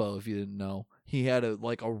Chapo, if you didn't know. He had a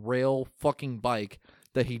rail fucking bike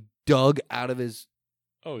that he dug out of his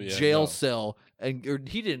jail cell, and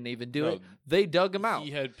he didn't even do it. They dug him out.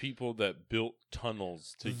 He had people that built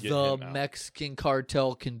tunnels to get him out. The Mexican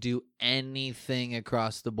cartel can do anything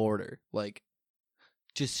across the border.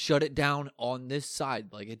 Just shut it down on this side.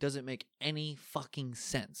 it doesn't make any fucking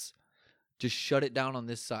sense. Just shut it down on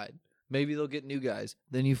this side. Maybe they'll get new guys.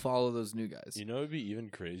 Then you follow those new guys. You know, it'd be even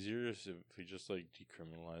crazier if we just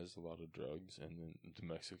decriminalized a lot of drugs, and then the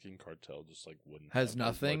Mexican cartel just wouldn't has have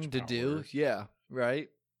nothing to power. do. Yeah, right.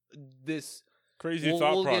 This crazy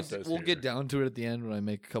thought process. We'll get down to it at the end when I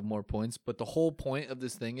make a couple more points. But the whole point of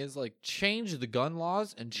this thing is change the gun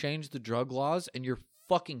laws and change the drug laws, and you're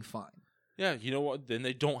fucking fine. Yeah, you know what? Then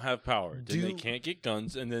they don't have power. Then they can't get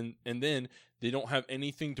guns, and then they don't have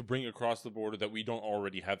anything to bring across the border that we don't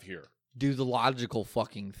already have here. Do the logical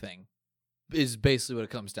fucking thing is basically what it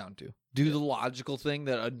comes down to. Do the logical thing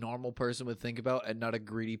that a normal person would think about, and not a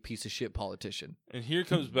greedy piece of shit politician. And here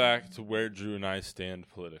comes back to where Drew and I stand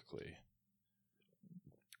politically.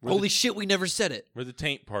 Holy shit, we never said it. We're the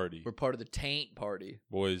taint party. We're part of the taint party.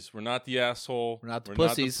 Boys, we're not the asshole. We're not the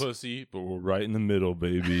pussies. Not the pussy, but we're right in the middle,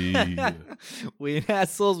 baby. We ain't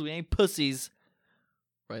assholes. We ain't pussies.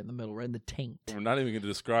 Right in the middle. Right in the taint. We're not even going to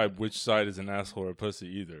describe which side is an asshole or a pussy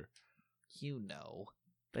either. You know.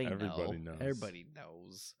 Everybody knows. Everybody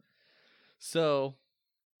knows. So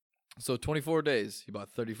 24 days, he bought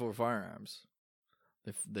 34 firearms.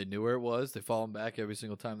 They knew where it was. They followed him back every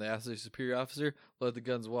single time they asked their superior officer, let the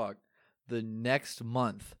guns walk. The next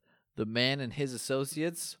month, the man and his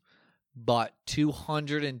associates bought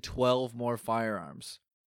 212 more firearms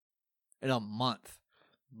in a month.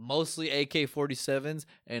 Mostly AK-47s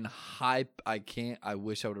and I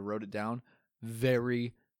wish I would have wrote it down,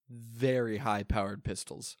 very, very high-powered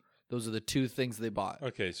pistols. Those are the two things they bought.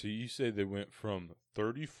 Okay, so you say they went from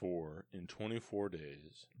 34 in 24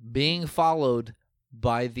 days Being followed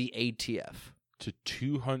by the ATF. to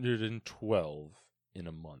 212 in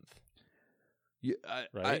a month.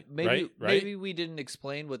 Right? Maybe we didn't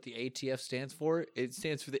explain what the ATF stands for. It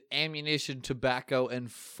stands for the Ammunition, Tobacco,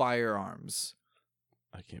 and Firearms.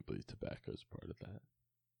 I can't believe tobacco is part of that.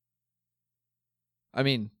 I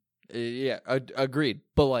mean, yeah, agreed.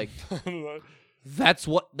 But, like, that's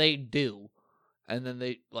what they do. And then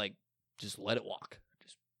they, like, just let it walk.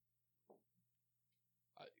 Just,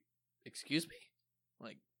 excuse me?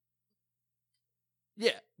 Like,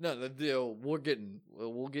 yeah, no, we'll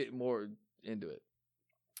get more into it.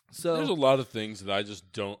 So there's a lot of things that I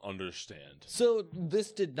just don't understand. So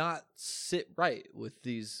this did not sit right with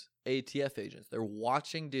these ATF agents. They're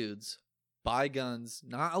watching dudes buy guns,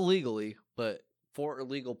 not illegally, but for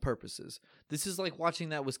illegal purposes. This is like watching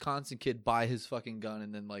that Wisconsin kid buy his fucking gun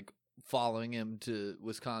and then like following him to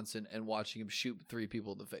Wisconsin and watching him shoot 3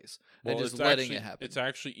 people in the face and just letting it happen. It's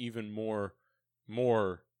actually even more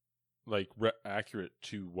like accurate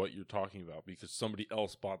to what you're talking about because somebody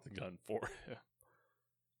else bought the gun for him.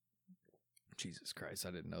 Jesus Christ,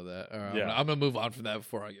 I didn't know that. Yeah. I'm going to move on from that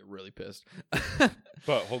before I get really pissed.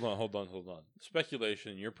 But hold on.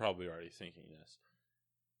 Speculation, you're probably already thinking this.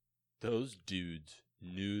 Those dudes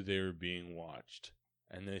knew they were being watched,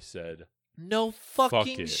 and they said, no Fuck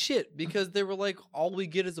fucking it. shit, because they were like, all we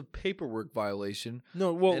get is a paperwork violation.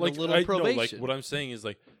 No, well, and like, a little probation. No, like, what I'm saying is,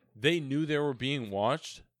 like, they knew they were being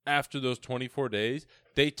watched after those 24 days.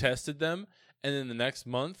 They tested them, and then the next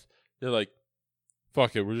month, they're like,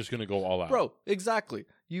 fuck it, we're just going to go all out. Bro, exactly.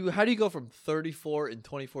 How do you go from 34 in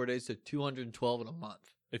 24 days to 212 in a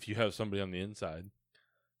month? If you have somebody on the inside.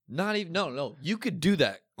 Not even, no. You could do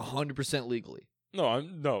that 100% legally.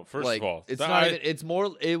 No, first like, of all. It's not even, it's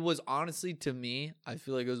more, it was honestly, to me, I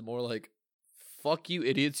feel like it was more like, fuck you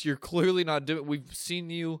idiots, you're clearly not doing, we've seen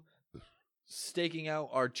you staking out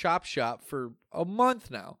our chop shop for a month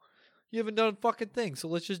now. You haven't done a fucking thing, so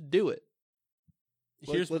let's just do it.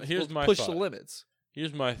 Here's my push thought. the limits.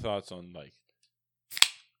 Here's my thoughts on, like,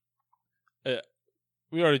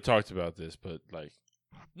 we already talked about this, but, like,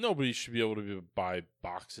 nobody should be able to buy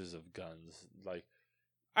boxes of guns. Like,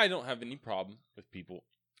 I don't have any problem with people.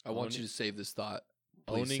 I want you to save this thought.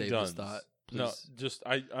 Please owning save guns. this thought. Please. No, just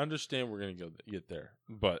I understand we're gonna get there,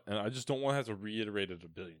 and I just don't want to have to reiterate it a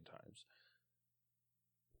billion times.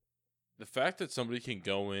 The fact that somebody can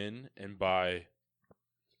go in and buy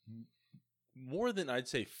more than I'd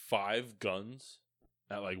say 5 guns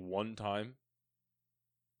at like one time.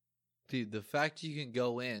 Dude, the fact you can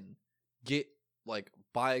go in, get like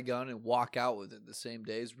buy a gun and walk out with it the same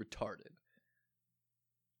day is retarded.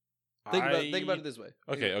 Think about it this way.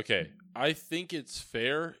 Okay. I think it's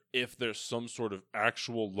fair if there's some sort of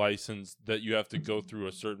actual license that you have to go through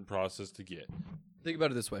a certain process to get. Think about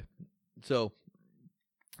it this way. So,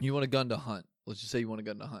 you want a gun to hunt. Let's just say you want a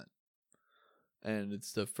gun to hunt. And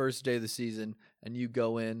it's the first day of the season, and you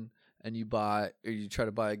go in and you try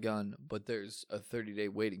to buy a gun, but there's a 30-day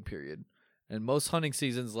waiting period. And most hunting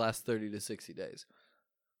seasons last 30 to 60 days.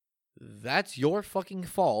 That's your fucking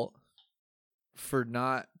fault for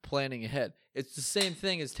not planning ahead. It's the same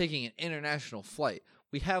thing as taking an international flight.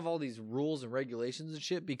 We have all these rules and regulations and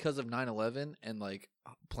shit because of 9/11 and like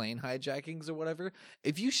plane hijackings or whatever.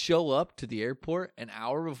 If you show up to the airport an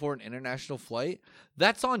hour before an international flight,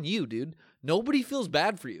 that's on you, dude. Nobody feels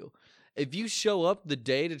bad for you. If you show up the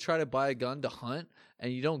day to try to buy a gun to hunt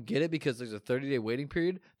and you don't get it because there's a 30-day waiting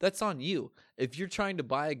period, that's on you. If you're trying to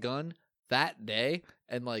buy a gun that day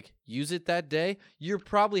and like use it that day, you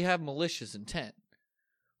probably have malicious intent.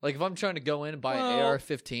 Like if I'm trying to go in and buy an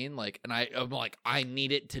AR-15, like, and I'm like, I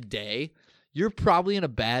need it today, you're probably in a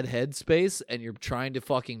bad headspace and you're trying to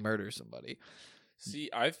fucking murder somebody. See,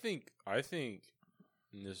 I think, and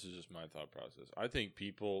this is just my thought process, I think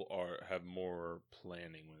people have more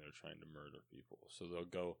planning when they're trying to murder people. So they'll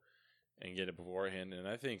go and get it beforehand, and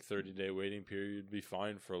I think 30-day waiting period would be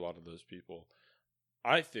fine for a lot of those people.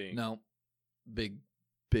 I think... No. Big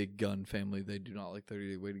gun family, they do not like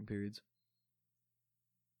 30-day waiting periods.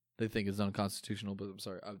 They think it's unconstitutional, but I'm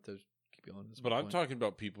sorry. I have to keep going. But I'm talking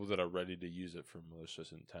about people that are ready to use it for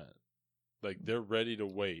malicious intent. Like, they're ready to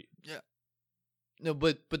wait. Yeah. No,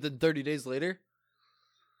 but then 30 days later,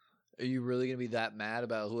 Are you really gonna be that mad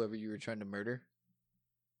about whoever you were trying to murder?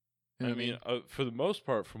 You know I what mean, for the most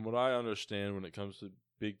part, from what I understand, when it comes to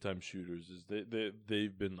big time shooters, is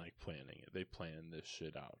they've been like planning it. They plan this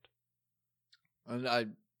shit out. and I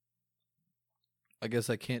guess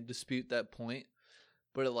I can't dispute that point,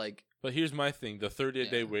 but But here's my thing: the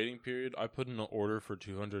 30-day Yeah. waiting period. I put in an order for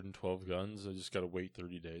 212 guns. I just got to wait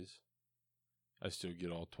 30 days. I still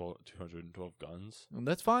get all 212 guns.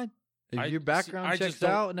 that's fine. If your background I checks just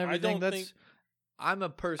don't- out and I everything, don't that's. think- I'm a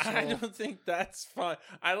personal. I don't think that's fine.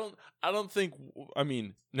 I don't think. I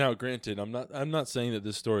mean, now granted, I'm not saying that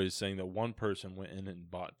this story is saying that one person went in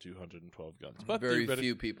and bought 212 guns, but very theoretic-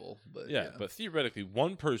 few people, but Yeah, but theoretically,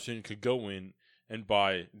 one person could go in and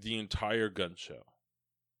buy the entire gun show.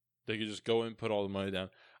 They could just go in, put all the money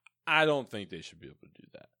down. I don't think they should be able to do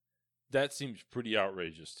that. That seems pretty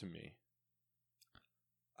outrageous to me.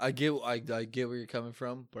 I get where you're coming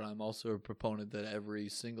from, but I'm also a proponent that every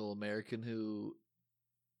single American who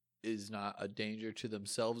is not a danger to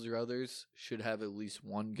themselves or others should have at least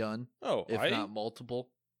one gun, Oh, if not multiple.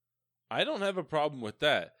 I don't have a problem with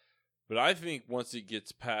that. But I think once it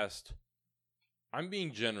gets past, I'm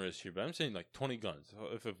being generous here, but I'm saying like 20 guns.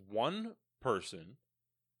 If one person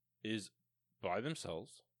is by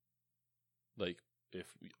themselves, like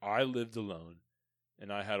if I lived alone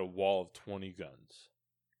and I had a wall of 20 guns,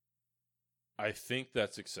 I think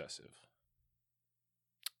that's excessive.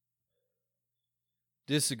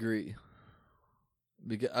 Disagree.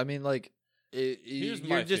 Because I mean, like, Here's you're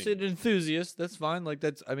my just thing. an enthusiast. That's fine. Like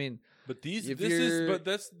that's. I mean, But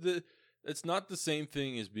If it's not the same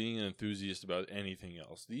thing as being an enthusiast about anything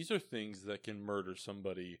else. These are things that can murder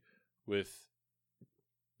somebody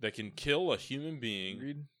that can kill a human being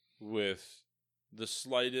agreed. with the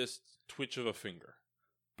slightest twitch of a finger.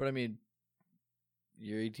 But I mean,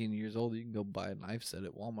 you're 18 years old. You can go buy a knife set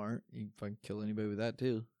at Walmart. You can fucking kill anybody with that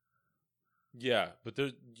too. Yeah, but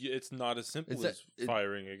it's not as simple It's that- as it-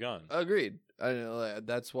 firing a gun. Agreed. I know.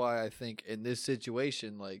 That's why I think in this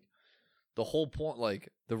situation, like the whole point, like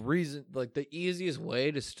the reason, like the easiest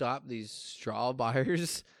way to stop these straw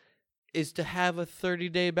buyers is to have a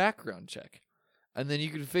 30-day background check, and then you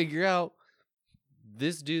can figure out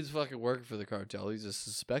this dude's fucking working for the cartel. He's a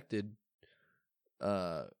suspected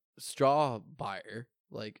straw buyer.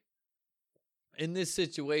 Like in this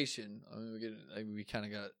situation, I mean, we kind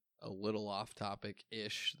of got a little off topic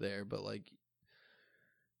ish there, but like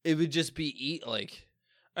it would just be like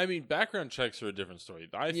I mean, background checks are a different story.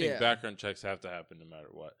 I think Yeah. background checks have to happen no matter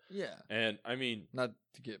what. yeah, And I mean, not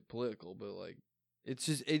to get political, but like it's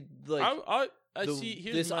just it like I the- see.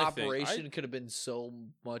 Here's this my operation thing. could have been so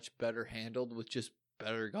much better handled with just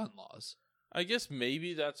better gun laws. I guess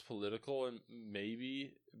maybe that's political, and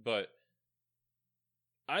maybe, but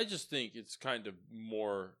I just think it's kind of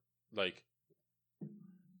more like,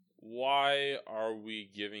 why are we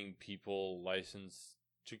giving people license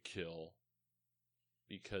to kill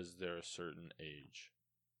because they're a certain age?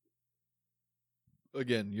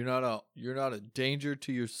 Again, you're not a danger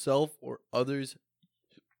to yourself or others.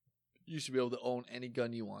 You should be able to own any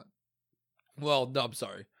gun you want. Well, no, I'm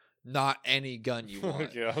sorry. Not any gun you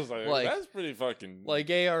want. Okay, I was Like- that's pretty fucking.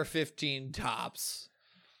 Like AR-15 tops.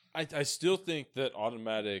 I still think that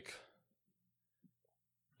automatic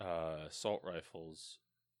assault rifles.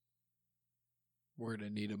 We're gonna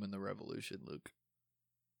need them in the revolution, Luke.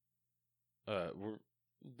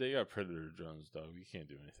 They got predator drones, dog. We can't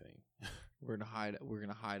do anything. We're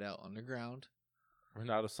gonna hide out underground. We're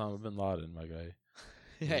not Osama bin Laden, my guy.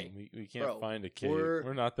 Hey, we can't bro, find a cave. we're-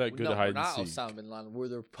 We're not that good no, at hide we're not and seek. Osama bin Laden. We're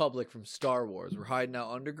the Republic from Star Wars. We're hiding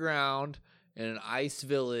out underground in an ice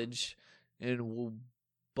village in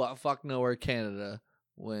buttfuck nowhere, Canada.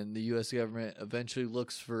 When the U.S. government eventually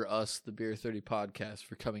looks for us, the Beer 30 podcast,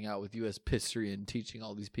 for coming out with U.S. history and teaching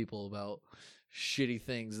all these people about shitty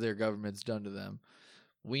things their government's done to them,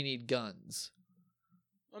 we need guns.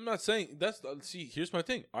 I'm not saying that's. See, here's my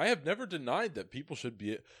thing. I have never denied that people should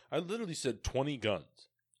be. I literally said 20 guns.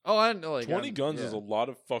 Oh, I know. Like 20 guns yeah. is a lot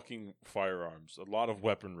of fucking firearms, a lot of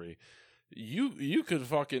weaponry. You could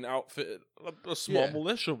fucking outfit a small Yeah.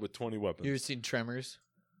 militia with 20 weapons. You ever seen Tremors?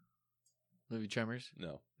 Movie Tremors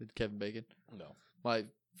No, with Kevin Bacon. no.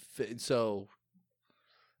 So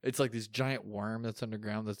it's like this giant worm that's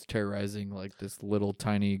underground that's terrorizing like this little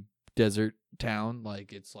tiny desert town.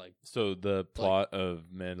 Like it's like So the plot of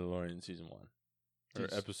Mandalorian season 1 or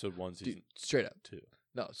Dude, episode 1 season dude, straight up. 2.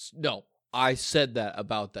 No. I said that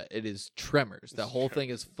about that. It is Tremors. That whole thing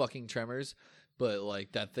is fucking Tremors, but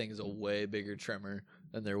like that thing is a way bigger tremor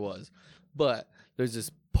than there was. But there's this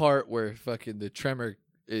part where fucking the tremor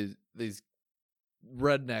is these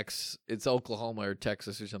rednecks. It's Oklahoma or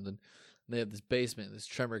Texas or something. And they have this basement. This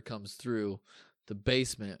tremor comes through the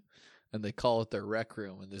basement, and they call it their rec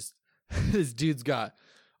room. And this this dude's got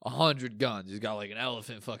 100 guns. He's got like an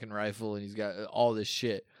elephant fucking rifle, and he's got all this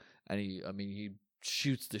shit. And he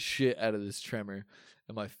shoots the shit out of this tremor.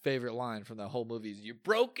 And my favorite line from that whole movie is, "You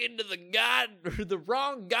broke into the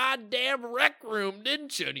wrong goddamn rec room,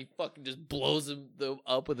 didn't you?" And he fucking just blows him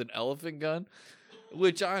up with an elephant gun,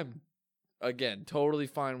 which I'm, again, totally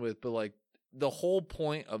fine with. But like the whole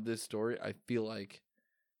point of this story, I feel like,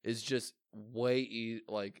 is just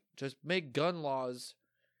just make gun laws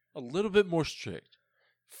a little bit more strict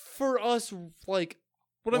for us, like.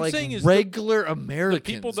 What I'm saying is regular Americans.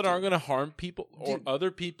 The people that aren't going to harm people or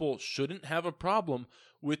other people shouldn't have a problem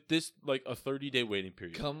with this, like a 30-day waiting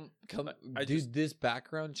period. This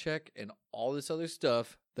background check and all this other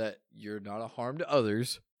stuff, that you're not a harm to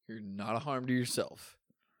others, you're not a harm to yourself.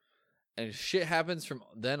 And if shit happens from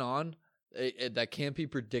then on, that can't be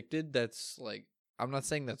predicted. That's like, I'm not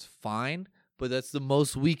saying that's fine, but that's the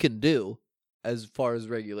most we can do as far as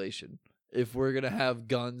regulation. If we're going to have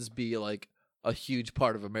guns be like a huge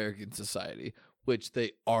part of American society, which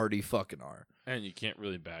they already fucking are. And you can't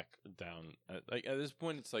really back down. At this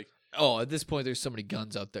point, it's like... Oh, at this point, there's so many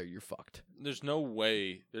guns out there, you're fucked. There's no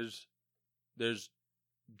way. There's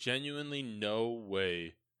genuinely no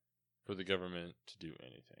way for the government to do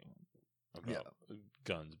anything about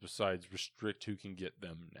guns besides restrict who can get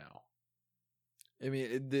them now. I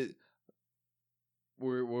mean,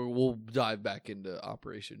 we'll dive back into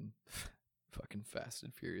Operation... Fucking Fast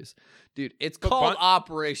and Furious. Dude, it's called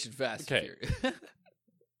Operation Fast and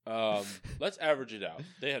Furious. Let's average it out.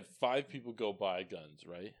 They had 5 people go buy guns,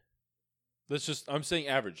 right? I'm saying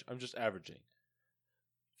average. I'm just averaging.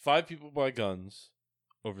 5 people buy guns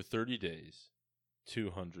over 30 days,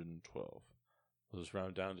 212. We'll just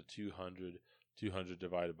round down to 200. 200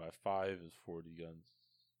 divided by 5 is 40 guns.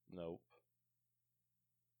 Nope.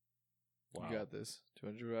 Wow. You got this.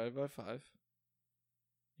 200 divided by 5.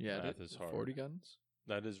 Yeah, that is hard. 40 guns?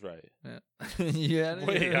 That is right. Yeah. You had it?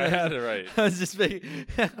 Wait, I had it right. I was just making...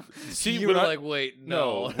 See, you were like, wait,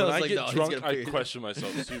 no. When I get drunk, I question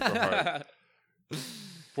myself super hard.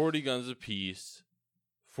 40 guns apiece.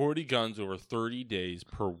 40 guns over 30 days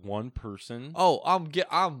per one person. Oh,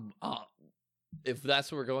 if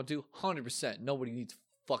that's what we're going to, 100%. Nobody needs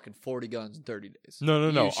fucking 40 guns in 30 days.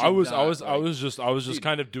 No. I was just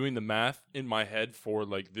kind of doing the math in my head for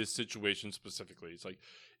like this situation specifically. It's like,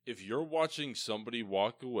 if you're watching somebody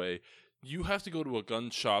walk away, you have to go to a gun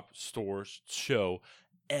shop store show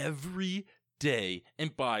every day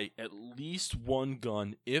and buy at least one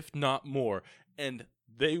gun, if not more. And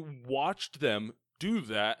they watched them do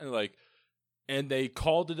that and they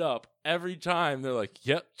called it up every time. They're like,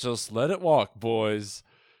 "Yep, just let it walk, boys."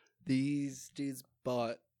 These dudes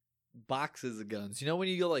bought boxes of guns. You know when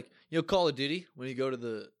you go Call of Duty, when you go to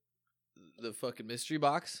the fucking mystery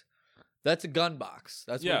box? That's a gun box.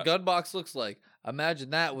 That's what a gun box looks like.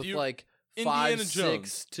 Imagine that with Indiana 5, 6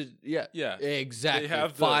 Jones. to exactly. They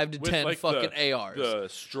have 5 to 10 fucking ARs. The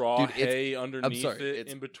straw hay underneath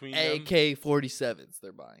it's in between them. AK-47s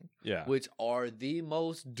they're buying. Yeah. Which are the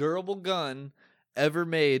most durable gun ever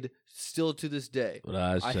made still to this day.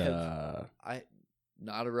 Russia.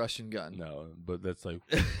 Not a Russian gun. No, but that's like,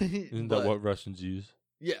 isn't that what Russians use?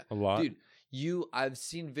 Yeah. A lot? Dude, I've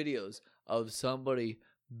seen videos of somebody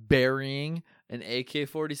burying an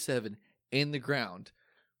AK-47 in the ground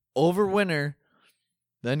over winter,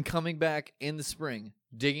 then coming back in the spring,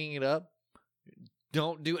 digging it up.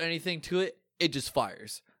 Don't do anything to it. It just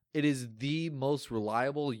fires. It is the most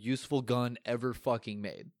reliable, useful gun ever fucking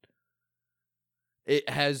made. It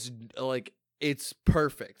has, it's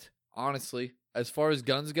perfect. Honestly, as far as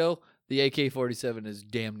guns go, the AK-47 is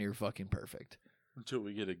damn near fucking perfect. Until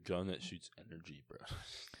we get a gun that shoots energy, bro.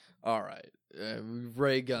 All right.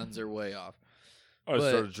 Ray guns are way off. I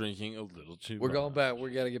started drinking a little too much. We're going back.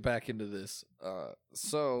 We got to get back into this.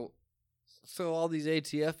 So all these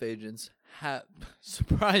ATF agents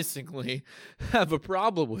surprisingly have a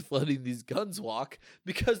problem with letting these guns walk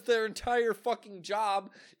because their entire fucking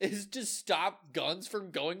job is to stop guns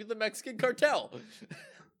from going to the Mexican cartel.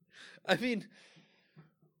 I mean,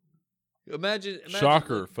 imagine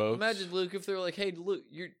shocker, Luke, folks. Imagine, Luke, if they were like, "Hey, Luke,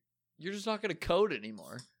 you're just not going to code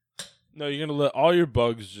anymore." No, you're gonna let all your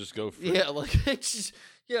bugs just go free. Yeah,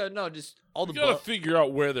 just all the. You gotta figure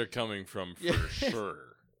out where they're coming from for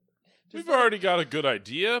sure. We've already got a good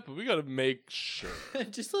idea, but we gotta make sure.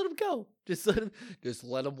 Just let them go. Just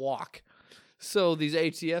let them walk. So these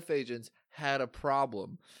ATF agents had a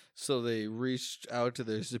problem, so they reached out to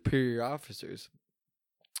their superior officers,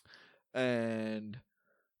 and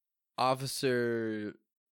Officer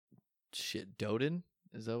Doden.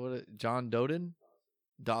 Is that what it? John Doden?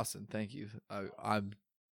 Dawson. Thank you. I'm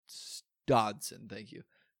Dodson. Thank you.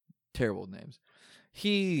 Terrible names.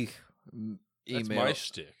 He That's my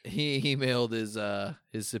shtick. He emailed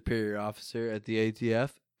his superior officer at the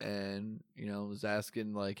ATF and was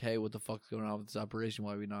asking like, hey, what the fuck's going on with this operation?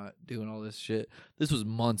 Why are we not doing all this shit? This was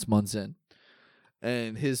months in,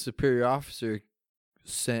 and his superior officer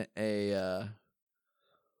sent a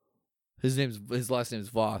his last name is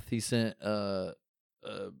Voth. He sent a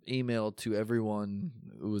email to everyone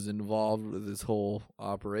who was involved with this whole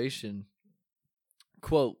operation.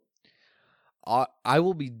 Quote, I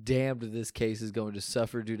will be damned if this case is going to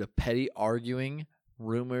suffer due to petty arguing,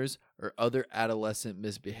 rumors, or other adolescent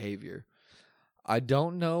misbehavior. I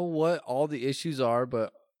don't know what all the issues are,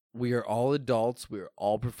 but we are all adults, we are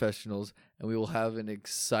all professionals, and we will have an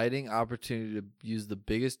exciting opportunity to use the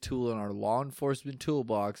biggest tool in our law enforcement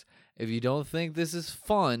toolbox. If you don't think this is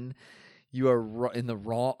fun, you are in the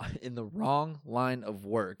wrong line of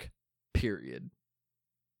work. Period.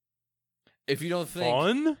 If you don't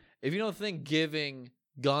think giving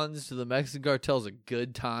guns to the Mexican cartel is a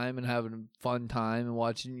good time and having a fun time and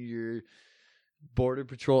watching your border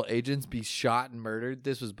patrol agents be shot and murdered,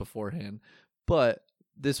 this was beforehand. But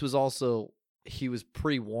this was also, he was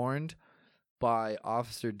pre-warned by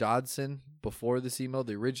Officer Dodson before this email.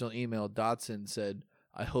 The original email, Dodson said,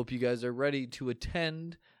 I hope you guys are ready to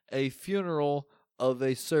attend a funeral of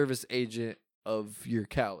a service agent of your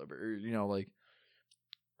caliber.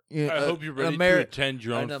 I hope you're ready to attend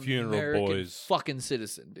your own funeral, American boys. Fucking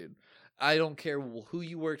citizen, dude. I don't care who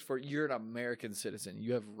you worked for. You're an American citizen.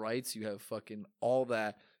 You have rights. You have fucking all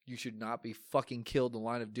that. You should not be fucking killed in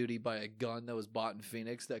line of duty by a gun that was bought in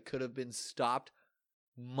Phoenix that could have been stopped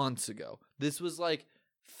months ago. This was like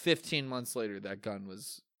 15 months later that gun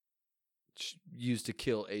was used to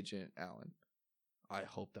kill Agent Allen. I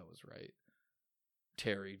hope that was right.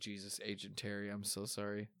 Terry, Jesus, Agent Terry. I'm so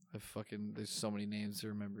sorry. There's so many names to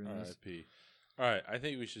remember in this. R.I.P. All right, I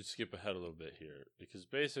think we should skip ahead a little bit here because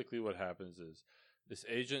basically what happens is this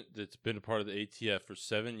agent that's been a part of the ATF for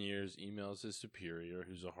 7 years emails his superior,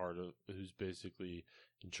 who's basically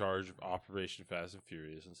in charge of Operation Fast and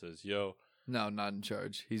Furious, and says, "Yo, no, not in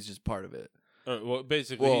charge. He's just part of it." Well,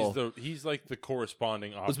 basically, he's like the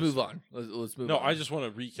corresponding officer. Let's move on. Let's move on. No, I just want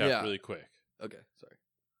to recap really quick. Okay, sorry.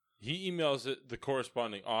 He emails it the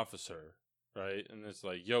corresponding officer, right? And it's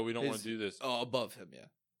like, yo, we don't want to do this. Oh, above him, yeah.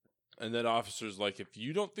 And that officer's like, if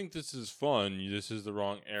you don't think this is fun, this is the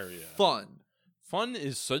wrong area. Fun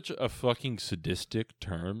is such a fucking sadistic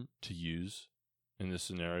term to use in this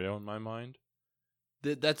scenario, in my mind.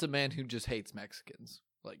 That's a man who just hates Mexicans.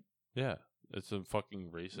 Yeah, it's a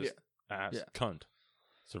fucking racist ass cunt.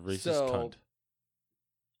 It's a racist cunt.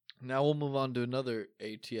 Now we'll move on to another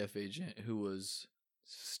ATF agent who was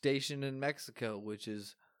stationed in Mexico, which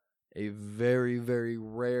is a very, very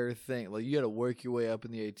rare thing. You got to work your way up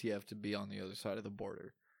in the ATF to be on the other side of the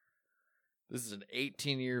border. This is an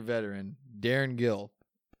 18-year veteran, Darren Gill.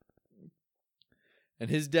 And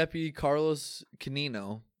his deputy, Carlos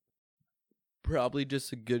Canino, probably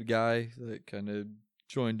just a good guy that kind of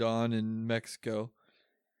joined on in Mexico,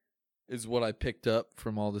 is what I picked up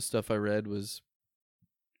from all the stuff I read. Was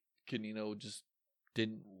Canino just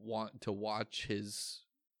didn't want to watch his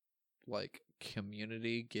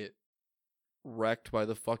community get wrecked by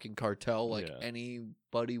the fucking cartel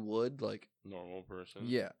anybody would, normal person.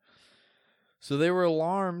 Yeah. So they were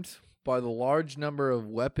alarmed by the large number of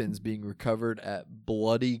weapons being recovered at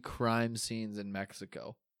bloody crime scenes in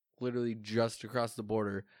Mexico, literally just across the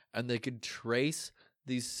border, and they could trace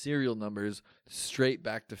these serial numbers straight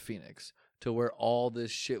back to Phoenix, to where all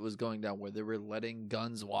this shit was going down, where they were letting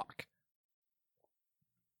guns walk.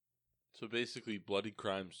 So basically, bloody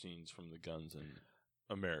crime scenes from the guns in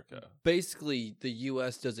America. Basically, the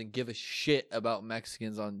U.S. doesn't give a shit about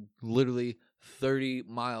Mexicans on literally 30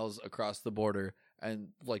 miles across the border. And,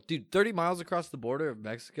 30 miles across the border of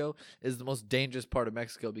Mexico is the most dangerous part of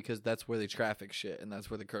Mexico because that's where they traffic shit and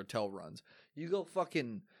that's where the cartel runs. You go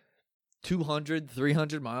fucking 200,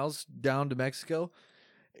 300 miles down to Mexico,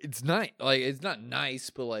 it's nice. It's not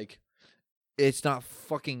nice, but, it's not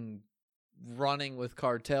fucking running with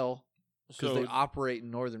cartel. Because they operate in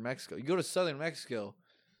northern Mexico. You go to southern Mexico,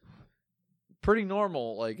 pretty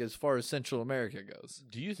normal, as far as Central America goes.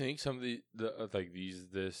 Do you think some of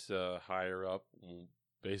this higher up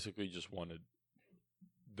basically just wanted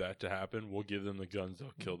that to happen? We'll give them the guns,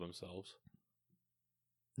 they'll kill themselves.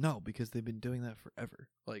 No, because they've been doing that forever.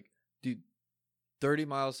 Dude, 30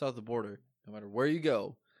 miles south of the border, no matter where you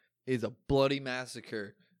go, is a bloody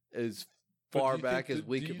massacre. Is far back as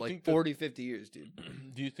we could, 40, 50 years, dude.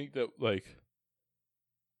 Do you think that,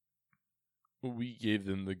 we gave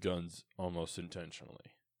them the guns almost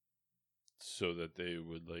intentionally so that they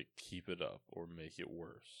would like keep it up or make it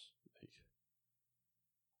worse.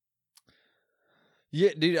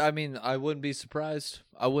 Yeah, dude. I mean, I wouldn't be surprised.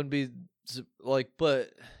 I wouldn't be like,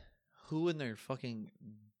 but who in their fucking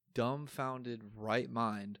dumbfounded right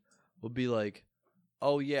mind would be like,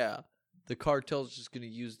 oh yeah, the cartel's just gonna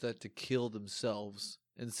use that to kill themselves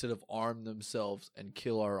instead of arm themselves and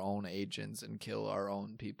kill our own agents and kill our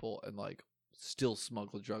own people and like still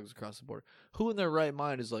smuggle drugs across the border. Who in their right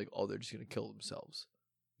mind is like, oh, they're just gonna kill themselves?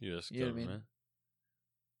 U.S. You know what I mean?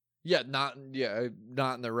 government.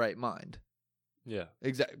 Not in their right mind. Yeah.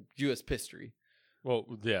 Exactly. U.S. history. Well,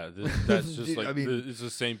 yeah, that's just Dude, like I mean- it's the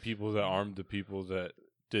same people that armed the people that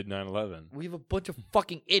did 9/11. We have a bunch of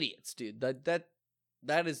fucking idiots, dude.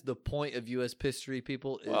 That is the point of U.S. history,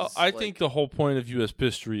 people. Is Well, I think the whole point of U.S.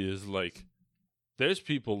 history is like, there's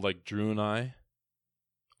people like Drew and I,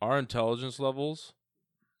 our intelligence levels,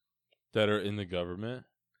 that are in the government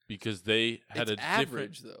because they had it's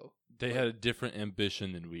average though. They had a different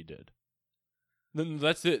ambition than we did. Then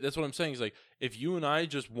that's it. That's what I'm saying. Is like if you and I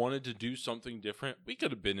just wanted to do something different, we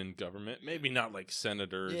could have been in government. Maybe not like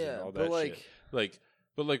senators and all that shit.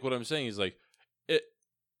 But like what I'm saying is like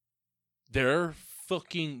they're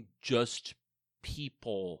fucking just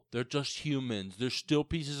people. They're just humans. They're still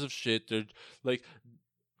pieces of shit. They're like,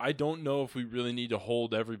 I don't know if we really need to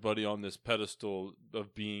hold everybody on this pedestal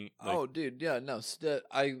of being. Like, oh, dude, yeah, no.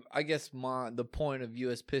 I guess the point of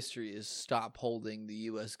U.S. history is stop holding the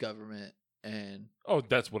U.S. government and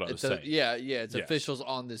that's what I was saying. It's officials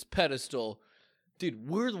on this pedestal, dude.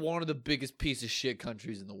 We're one of the biggest piece of shit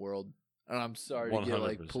countries in the world, and I'm sorry to get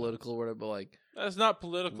like 100%. political or whatever, but like That's not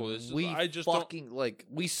political. It's we just, I just fucking like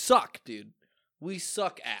we suck, dude. We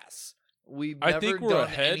suck ass. We've I never think we're done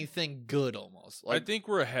ahead. anything good. Almost, I think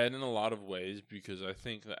we're ahead in a lot of ways because I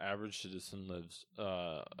think the average citizen lives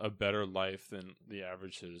a better life than the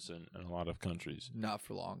average citizen in a lot of countries. not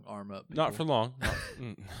for long. Arm up. Not for long.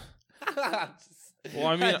 Well,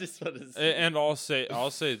 I mean, I just wanted to say. and I'll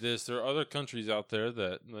say this: there are other countries out there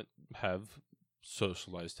that have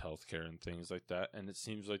socialized healthcare and things like that, and it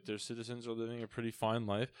seems like their citizens are living a pretty fine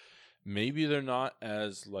life. Maybe they're not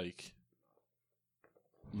as like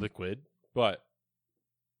liquid, but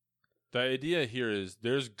the idea here is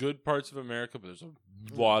there's good parts of America, but there's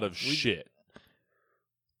a lot of shit.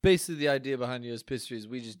 Basically, the idea behind U.S. history is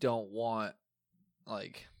we just don't want,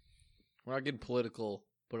 like, we're not getting political,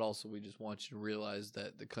 but also we just want you to realize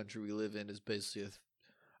that the country we live in is basically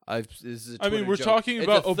this is a Twitter we're joke. talking It's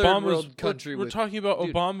about a third Obama's world country. We're talking about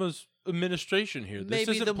dude, Obama's administration here. This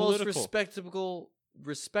maybe isn't the political. most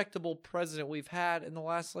respectable president we've had in the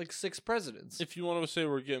last like 6 presidents. If you want to say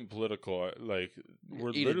we're getting political, like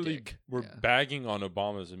we're Eat a literally dick. we're Yeah. bagging on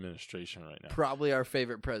Obama's administration right now. Probably our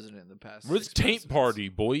favorite president in the past. We're the 6 taint presidents. party,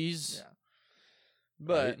 boys. Yeah, Right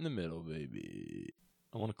but in the middle, baby.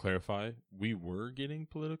 I want to clarify: we were getting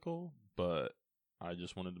political, but I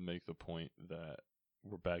just wanted to make the point that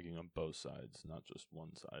we're bagging on both sides, not just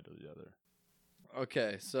one side or the other.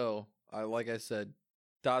 okay, so like I said,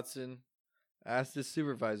 Dotson asked his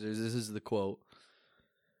supervisors, this is the quote,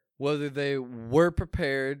 whether they were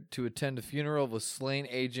prepared to attend a funeral of a slain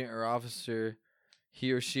agent or officer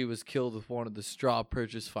he or she was killed with one of the straw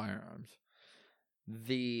purchased firearms.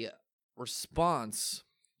 The response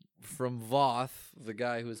from Voth, the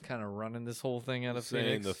guy who was kind of running this whole thing out of Saying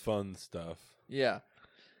Phoenix. the fun stuff. Yeah.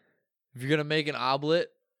 If you're going to make an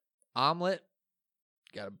omelet,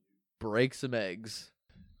 got to break some eggs.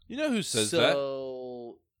 You know who says that?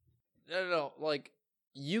 So, no, like,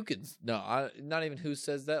 you could, not even who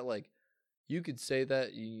says that, like, you could say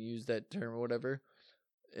that, you use that term or whatever,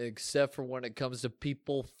 except for when it comes to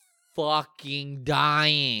people fucking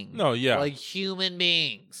dying. No, yeah. Like human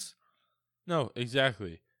beings. No,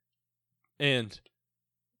 exactly. And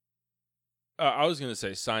I was going to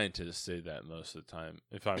say scientists say that most of the time.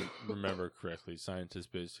 If I remember correctly, scientists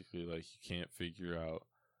basically, like, you can't figure out.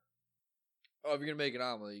 Oh, if you're going to make an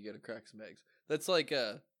omelet, you got to crack some eggs. That's like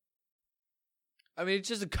it's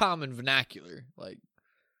just a common vernacular, like,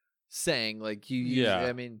 saying, like, you use, Yeah.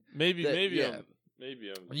 I mean. Maybe yeah.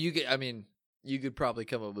 I'm. You could probably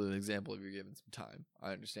come up with an example if you're given some time.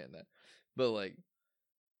 I understand that. But, like,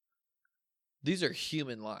 these are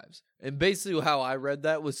human lives. And basically how I read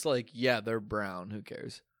that was like, yeah, they're brown. Who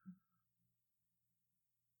cares?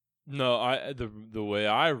 No, the way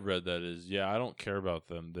I read that is, yeah, I don't care about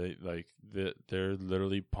them. They're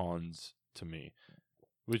literally pawns to me,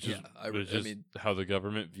 which is how the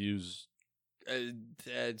government views.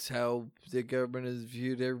 That's how the government has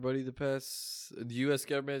viewed everybody the U.S.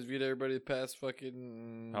 government has viewed everybody the past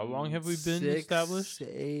fucking. How long have we been established?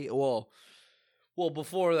 Well,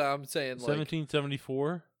 before that, I'm saying like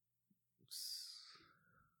 1774?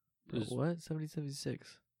 what?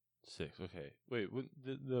 1776. 6. Okay. Wait, when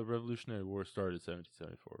the Revolutionary War started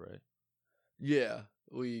 1774, right? Yeah,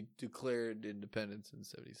 we declared independence in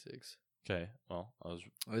 76. Okay. Well, I was.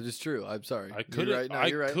 That is true. I'm sorry. I could. You're right. No, I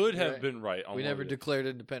you're right. could You're have right. been right. On We one never of it. declared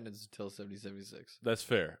independence until 1776. That's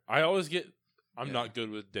fair. I always get. I'm Yeah. not good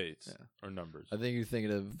with dates Yeah. or numbers. I think you're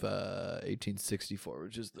thinking of 1864,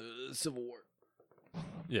 which is the Civil War.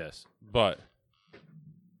 Yes, but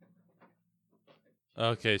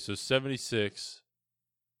okay. So 76.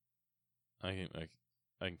 I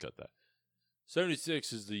can cut that.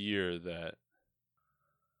 76 is the year that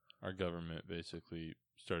our government basically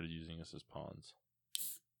started using us as pawns.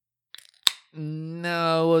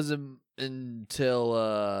 No, it wasn't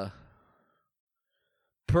until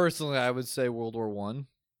personally I would say World War One.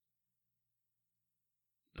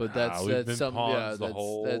 But Nah, we've been something. pawns the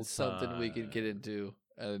whole that's something we could get time. into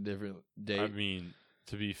at a different date. I mean,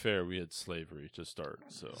 to be fair, we had slavery to start,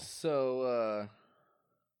 so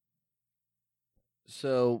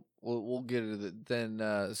So we'll get into it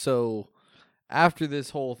then. So after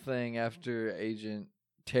this whole thing, after Agent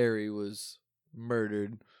Terry was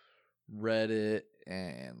murdered, Reddit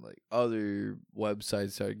and like other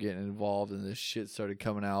websites started getting involved, and this shit started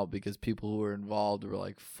coming out because people who were involved were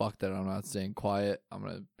like, "Fuck that! I'm not staying quiet. I'm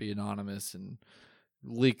gonna be anonymous and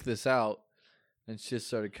leak this out." And shit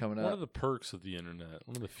started coming one up. of the perks of the internet,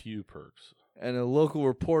 one of the few perks. And a local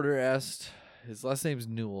reporter asked, his last name's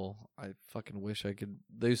Newell. I fucking wish I could.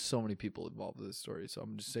 There's so many people involved in this story, so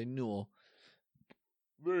I'm just saying Newell.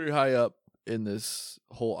 Very high up in this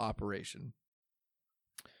whole operation.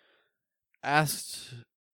 Asked,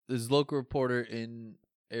 this local reporter in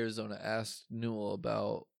Arizona asked Newell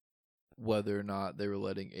about whether or not they were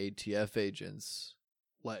letting ATF agents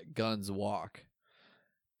let guns walk.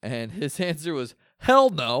 And his answer was, hell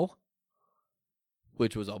no.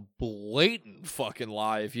 Which was a blatant fucking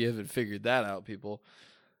lie if you haven't figured that out, people.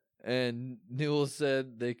 And Newell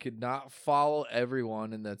said they could not follow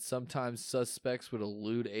everyone and that sometimes suspects would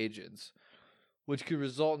elude agents, which could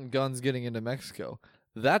result in guns getting into Mexico.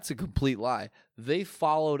 That's a complete lie. They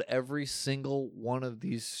followed every single one of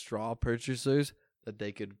these straw purchasers that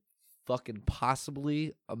they could fucking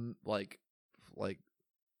possibly like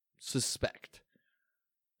suspect.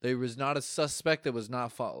 There was not a suspect that was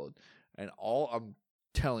not followed. And I'm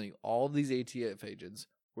telling you, all of these ATF agents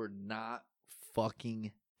were not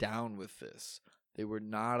fucking down with this. They were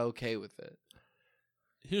not okay with it.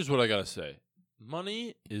 Here's what I gotta say: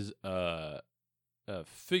 money is a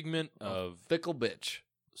figment of Fickle bitch.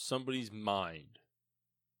 somebody's mind.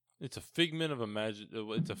 It's a figment of imagine.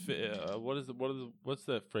 It's a what's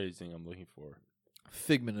that phrasing I'm looking for?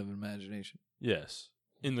 Figment of imagination. Yes,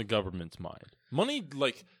 in the government's mind, money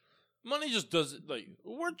just doesn't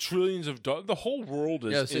we're trillions of dollars. The whole world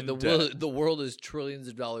is in debt. The world is trillions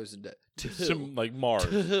of dollars in debt. To who? Some, like Mars,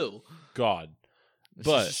 To who? God,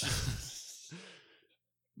 but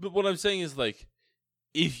but what I'm saying is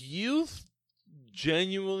if you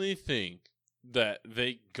genuinely think that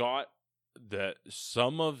they got that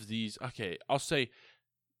some of these, okay, I'll say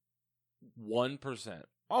 1%.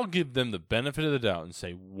 I'll give them the benefit of the doubt and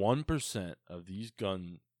say 1% of these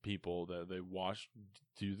gun people that they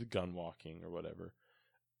do the gun walking or whatever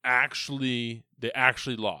they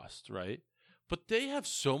actually lost, right? But they have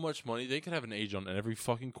so much money, they could have an agent on every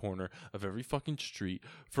fucking corner of every fucking street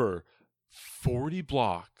for 40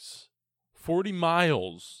 blocks, 40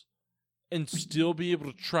 miles, and still be able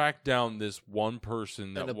to track down this one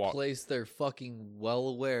person that in a place they're fucking well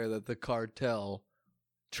aware that the cartel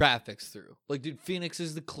traffics through. Like, dude, Phoenix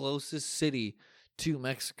is the closest city to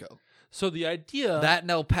Mexico. So the idea That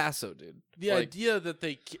and El Paso, dude. the idea that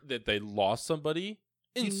they lost somebody,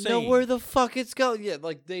 insane. You know where the fuck it's going? Yeah,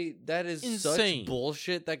 that is Insane. such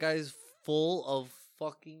bullshit. That guy's full of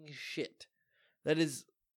fucking shit. That is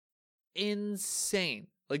insane.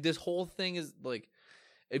 Like, this whole thing is like,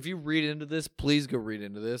 if you read into this, please go read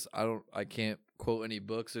into this. I can't quote any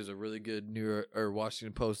books. There's a really good New York or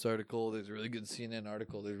Washington Post article. There's a really good CNN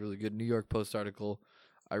article. There's a really good New York Post article.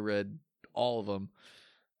 I read all of them.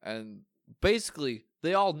 And basically,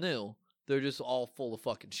 they all knew. They're just all full of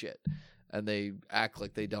fucking shit. And they act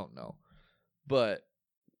like they don't know. But,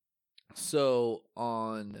 so,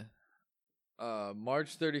 on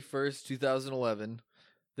March 31st, 2011,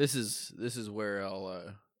 this is where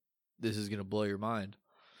this is going to blow your mind.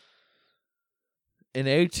 An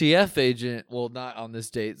ATF agent, well, not on this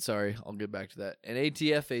date, sorry, I'll get back to that. An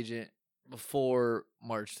ATF agent before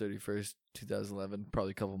March 31st, 2011,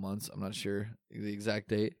 probably a couple months, I'm not sure the exact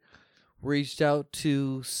date, reached out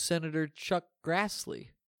to Senator Chuck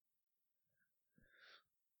Grassley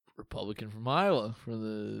Republican from Iowa, from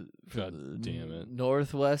the God damn it.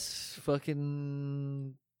 Northwest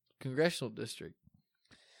fucking congressional district.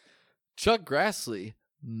 Chuck Grassley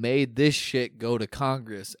made this shit go to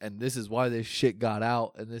Congress, and this is why this shit got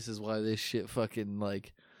out, and this is why this shit fucking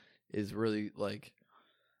like is really like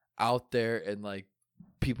out there, and like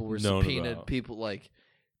people were Known subpoenaed. about. People like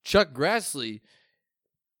Chuck Grassley,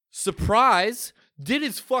 surprise, did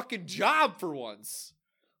his fucking job for once.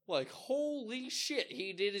 Like, holy shit,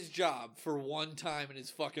 he did his job for one time in his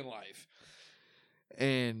fucking life.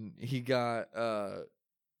 And he got,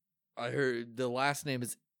 I heard the last name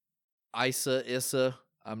is Issa.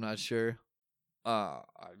 I'm not sure. I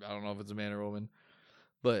don't know if it's a man or a woman.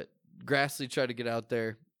 But Grassley tried to get out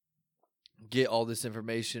there, get all this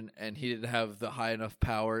information, and he didn't have the high enough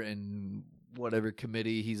power in whatever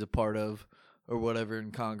committee he's a part of or whatever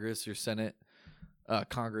in Congress or Senate.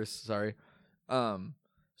 Congress, sorry.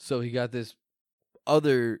 So he got this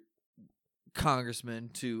other congressman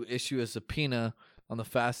to issue a subpoena on the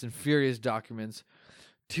Fast and Furious documents.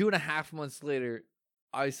 2.5 months later,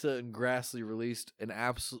 Issa and Grassley released an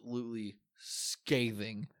absolutely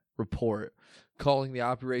scathing report calling the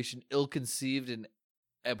operation ill-conceived and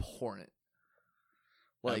abhorrent.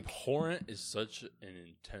 Like, abhorrent is such an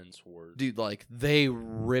intense word. dude, like, they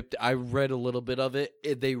ripped... I read a little bit of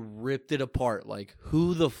it. They ripped it apart. Like,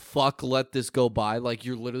 who the fuck let this go by? Like,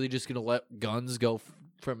 you're literally just going to let guns go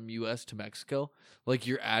from U.S. to Mexico? Like,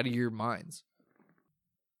 you're out of your minds.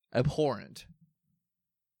 Abhorrent.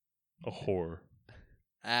 A whore.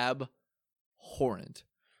 Abhorrent.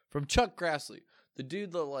 From Chuck Grassley. The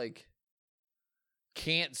dude that, like,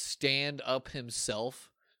 can't stand up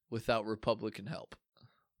himself without Republican help.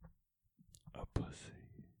 A pussy.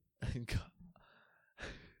 Everyone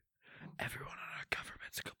in our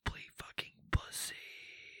government's a complete fucking pussy.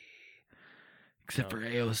 Except for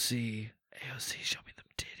AOC. AOC, show me them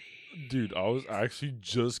titties. Dude, I was actually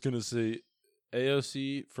just going to say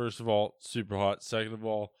AOC, first of all, super hot. Second of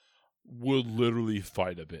all, would literally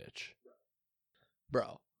fight a bitch.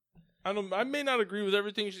 Bro. I may not agree with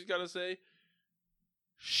everything she's got to say.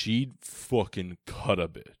 She'd fucking cut a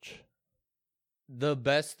bitch. The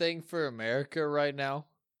best thing for America right now,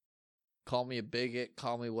 call me a bigot,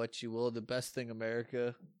 call me what you will, the best thing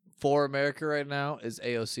for America right now is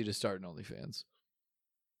AOC to start an OnlyFans.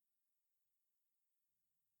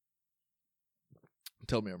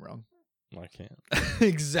 Tell me I'm wrong. I can't.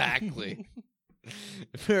 Exactly.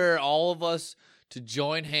 For all of us to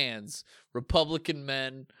join hands, Republican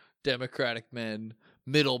men, Democratic men,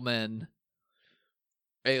 middlemen,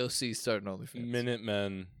 AOC starting OnlyFans.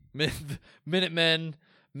 Minutemen. Minutemen,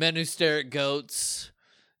 men who stare at goats,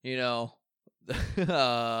 you know,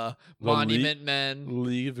 monument men.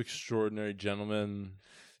 League of Extraordinary Gentlemen.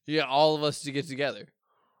 Yeah, all of us to get together.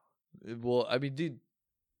 Well, I mean, dude,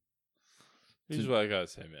 Here's what I gotta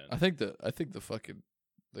say, man. I think the fucking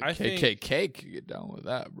I KKK could get down with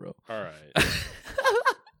that, bro. All right.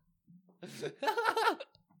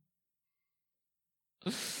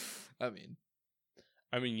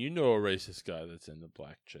 I mean, you know a racist guy that's into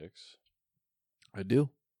black chicks. I do.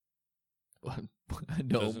 I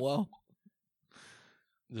know him well.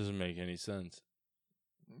 Doesn't make any sense.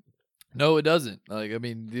 No, it doesn't. Like, I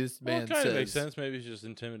mean, this Well, man it kind says of makes sense. Maybe he's just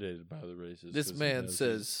intimidated by the racists. this 'cause he man knows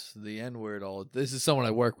says the N-word all. This is someone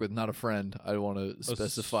I work with, not a friend. I want to Oh,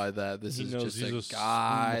 specify that. This he is knows just he's a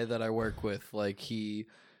guy that I work with. Like, he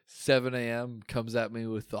 7 a.m. comes at me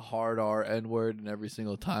with the hard R N-word, and every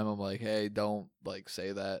single time I'm like, hey, don't like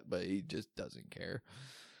say that. But he just doesn't care.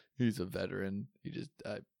 He's a veteran. He just,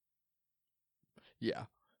 yeah.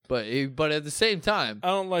 But at the same time, I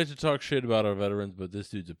don't like to talk shit about our veterans, but this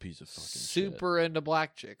dude's a piece of fucking super into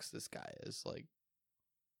black chicks. This guy is like,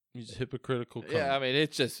 shit. He's a hypocritical. Cunt. yeah. I mean,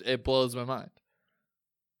 it blows my mind.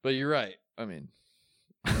 But you're right. I mean,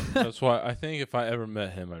 That's why I think if I ever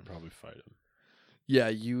met him, I'd probably fight him. yeah,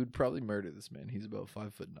 you would probably murder this man. He's about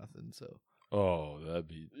 5 foot nothing. So Oh, that'd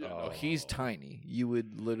be. no, he's tiny. You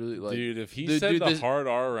would literally like, dude, if he dude, said dude, the this- hard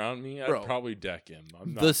R around me, Bro, I'd probably deck him.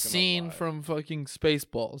 I'm not the gonna scene lie. from fucking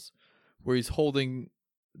Spaceballs, where he's holding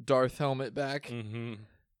Darth helmet back. Mm-hmm.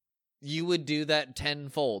 You would do that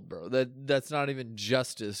tenfold, bro. That's not even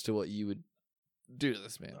justice to what you would do to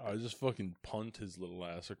this man. I just fucking punt his little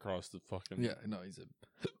ass across the fucking. Yeah, no, he's a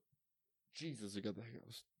Jesus. I got the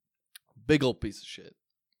hiccups. Big old piece of shit.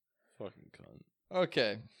 Fucking cunt.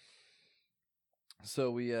 Okay.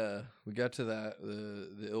 So we got to that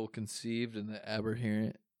the ill-conceived and the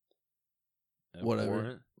aberrant,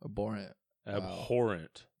 whatever, abhorrent. Wow.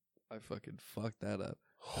 Abhorrent. I fucking fucked that up.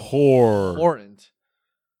 Whore. Abhorrent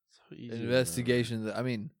So easy to investigation. I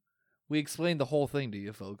mean, we explained the whole thing to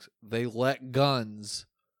you folks. They let guns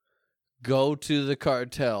go to the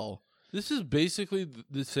cartel This is basically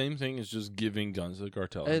the same thing as just giving guns to the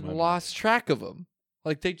cartel. in and my mind. lost track of them.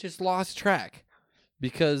 Like, they just lost track.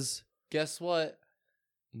 Because guess what?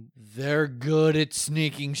 They're good at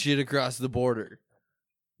sneaking shit across the border.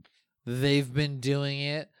 They've been doing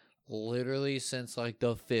it literally since like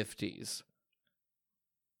the 50s.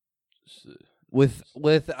 With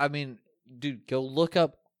I mean, dude, go look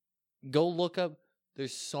up.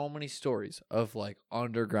 There's so many stories of like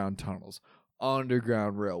underground tunnels,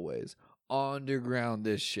 underground railways, underground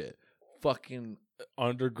this shit. Fucking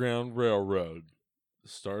Underground Railroad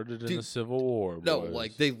started in Dude, the Civil War. no, boys.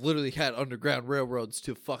 like they literally had underground railroads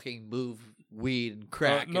to fucking move weed and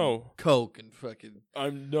crack and no. coke and fucking.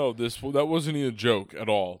 That wasn't even a joke at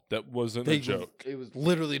all. That wasn't a joke. It was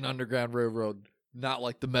literally an underground railroad, not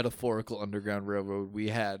like the metaphorical underground railroad we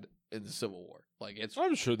had in the Civil War. Like, it's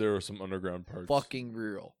I'm sure there were some underground parts. fucking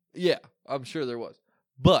real. Yeah, I'm sure there was.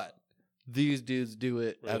 But these dudes do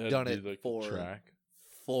it, Where they have had done to it do, like, for track.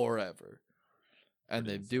 forever. And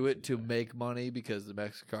they Pretty do it to insane. make money because the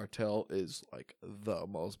Mexican cartel is like the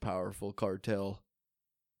most powerful cartel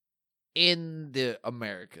in the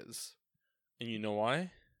Americas. And you know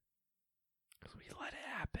why? Because we let it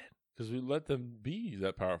happen. Because we let them be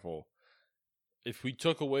that powerful. If we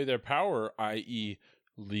took away their power, i.e.,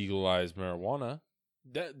 legalize marijuana,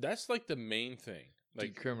 that's like the main thing.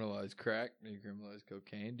 Like, Decriminalize crack, decriminalize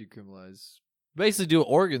cocaine, decriminalize. Basically, do what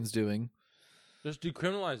Oregon's doing. just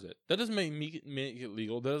decriminalize it. That doesn't make it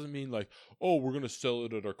legal. That doesn't mean like, oh, we're gonna sell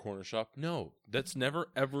it at our corner shop. No, that's never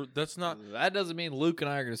ever. That's not. That doesn't mean Luke and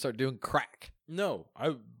I are going to start doing crack. No,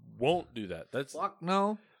 I won't do that. That's Fuck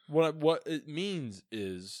no. what it means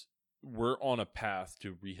is we're on a path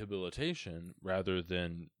to rehabilitation rather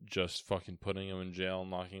than just fucking putting them in jail and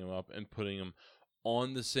locking them up and putting them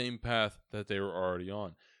on the same path that they were already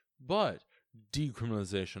on. But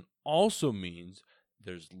decriminalization also means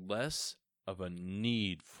there's less of a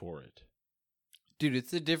need for it. Dude, it's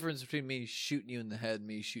the difference between me shooting you in the head and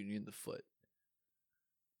me shooting you in the foot.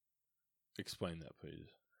 Explain that, please.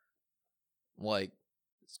 Like,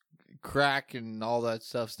 crack and all that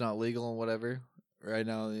stuff's not legal and whatever right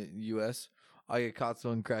now in the U.S. I get caught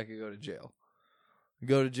selling crack, I go to jail.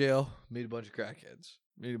 Go to jail, meet a bunch of crackheads,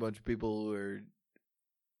 meet a bunch of people who are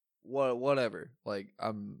whatever. Like,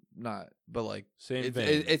 I'm not, but like, Same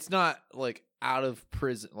vein. it's not like out of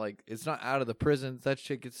prison. Like, it's not out of the prison. That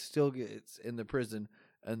shit gets in the prison,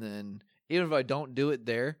 and then even if I don't do it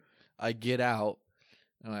there, I get out,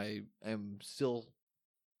 and I am still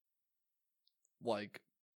like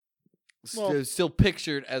still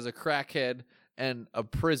pictured as a crackhead and a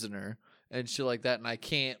prisoner and shit like that, and I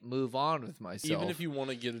can't move on with myself. Even if you want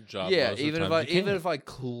to get a job, yeah, most of the even time you even can't. if I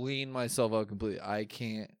clean myself out completely, I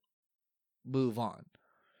can't move on.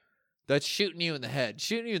 That's shooting you in the head.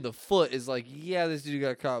 Shooting you in the foot is like, yeah, this dude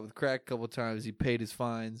got caught with crack a couple times. He paid his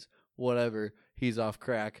fines, whatever. He's off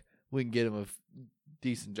crack. We can get him a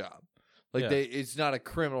decent job. Like, Yeah. it's not a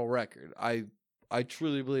criminal record. I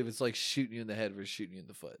truly believe it's like shooting you in the head versus shooting you in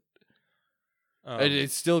the foot. And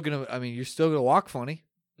it's still gonna. I mean, you're still gonna walk funny.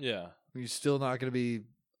 yeah. You're still not gonna be,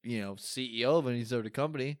 CEO of any sort of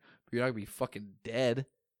company. But you're not gonna be fucking dead.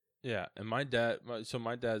 Yeah, and my dad's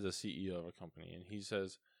a CEO of a company, and he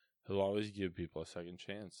says he'll always give people a second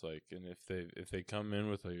chance. Like, and if they come in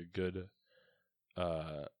with like a good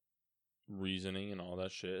reasoning and all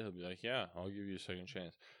that shit, he'll be like, yeah, I'll give you a second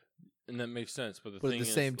chance, and that makes sense. But But at the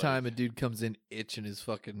same time, a dude comes in itching his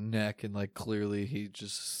fucking neck, and like clearly he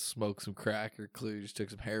just smoked some crack or clearly just took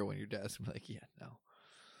some heroin. Your dad's gonna be like, yeah, no.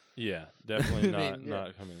 yeah, definitely I mean,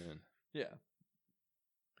 not coming in. Yeah.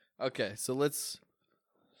 Okay, so let's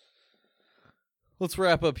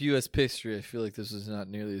wrap up U.S. history. I feel like this is not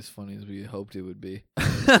nearly as funny as we hoped it would be.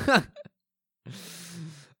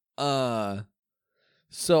 So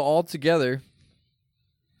all together,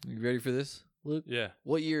 you ready for this, Luke? Yeah,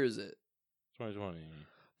 What year is it? 2020.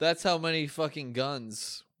 That's how many fucking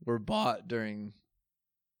guns were bought during.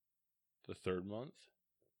 The third month,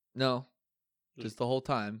 No, just the whole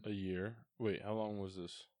time. a year. Wait, how long was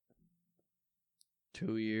this?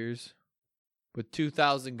 2 years. With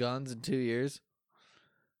 2,000 guns in 2 years.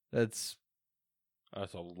 That's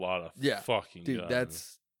That's a lot of Yeah, fucking dude.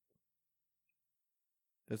 guns.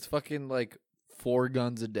 That's fucking like 4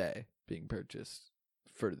 guns a day being purchased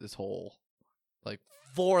for this whole, like,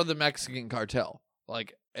 for the Mexican cartel.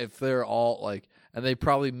 Like, if they're all like, and they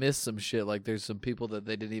probably missed some shit. Like, there's some people that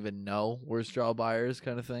they didn't even know were straw buyers,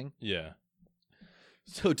 kind of thing. Yeah,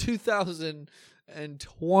 So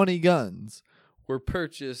 2,020 guns were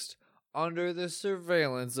purchased under the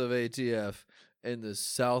surveillance of ATF in the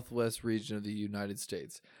southwest region of the United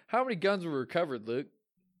States. How many guns were recovered, Luke?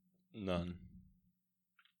 None.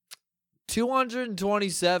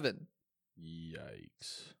 227.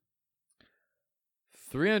 Yikes.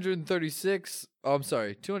 336. Oh, I'm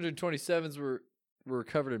sorry. 227s were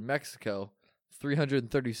recovered in Mexico.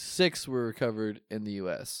 336 were recovered in the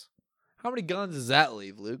U.S. How many guns does that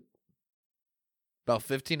leave, Luke? About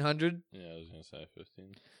 1,500? Yeah, I was going to say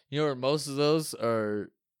 15. You know where most of those are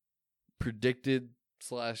predicted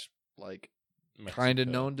 / like kind of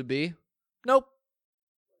Mexico. known to be? Nope.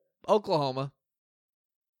 Oklahoma.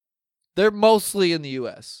 They're mostly in the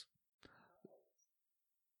U.S.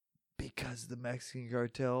 Because the Mexican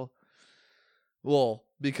cartel. Well,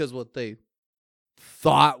 because what they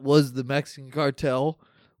thought was the Mexican cartel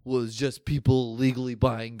was just people illegally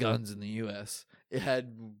buying guns in the U.S. It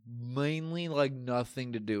had mainly like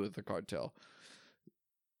nothing to do with the cartel.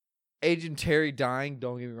 Agent Terry dying,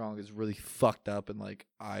 don't get me wrong, is really fucked up, and like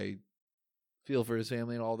I feel for his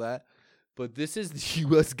family and all that. But this is the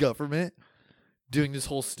U.S. government doing this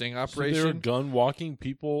whole sting operation. So they were gun walking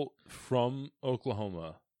people from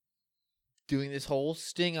Oklahoma. Doing this whole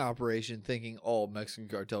sting operation thinking, oh, Mexican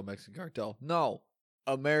cartel, Mexican cartel. No.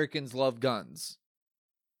 Americans love guns.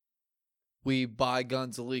 We buy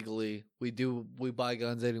guns illegally. We buy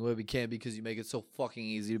guns any way we can because you make it so fucking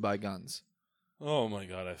easy to buy guns. Oh my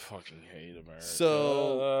god, I fucking hate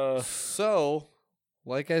America. So,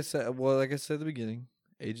 like I said at the beginning,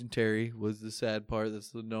 Agent Terry was the sad part. That's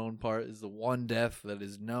the known part. Is the one death that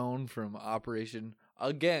is known from Operation,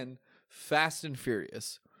 again, Fast and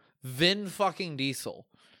Furious. Vin fucking Diesel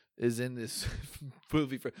is in this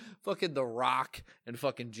movie. For fucking The Rock and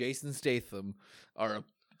fucking Jason Statham are.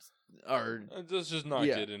 Let's just not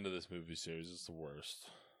get into this movie series. It's the worst.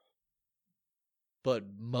 But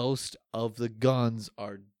most of the guns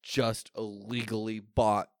are just illegally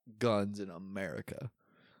bought guns in America.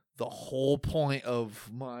 The whole point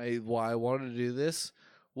of why I wanted to do this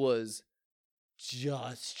was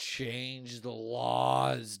just change the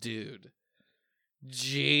laws, dude.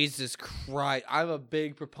 Jesus Christ. I'm a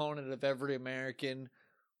big proponent of every American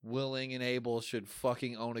willing and able should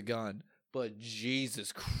fucking own a gun. But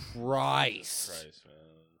Jesus Christ.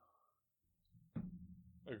 Man.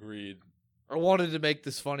 Agreed. I wanted to make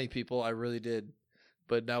this funny, people. I really did.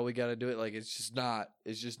 But now we got to do it like it's just not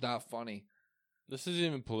funny. This isn't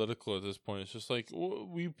even political at this point. It's just like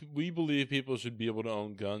we believe people should be able to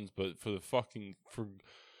own guns, but for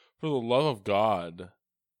the love of God,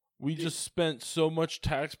 we just spent so much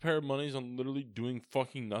taxpayer monies on literally doing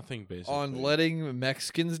fucking nothing, basically. On letting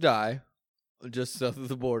Mexicans die just south of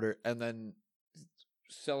the border and then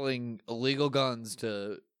selling illegal guns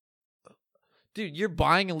to... Dude, you're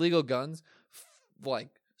buying illegal guns? Like,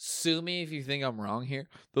 sue me if you think I'm wrong here.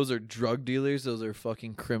 Those are drug dealers. Those are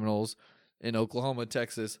fucking criminals in Oklahoma,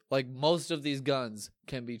 Texas. Like, most of these guns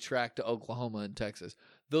can be tracked to Oklahoma and Texas.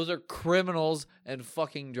 Those are criminals and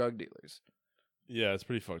fucking drug dealers. Yeah, it's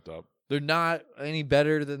pretty fucked up. They're not any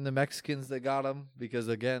better than the Mexicans that got them because,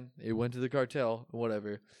 again, it went to the cartel or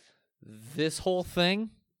whatever. This whole thing,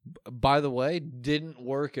 by the way, didn't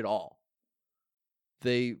work at all.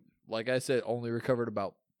 They, like I said, only recovered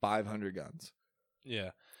about 500 guns. Yeah.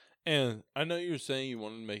 And I know you were saying you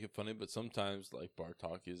wanted to make it funny, but sometimes, like, bar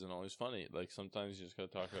talk isn't always funny. Like, sometimes you just gotta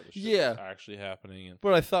talk about the shit that's actually happening.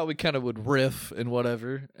 But I thought we kind of would riff and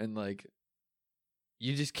whatever, and, like,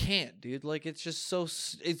 you just can't, dude. Like, it's just so...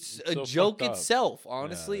 It's a so joke itself,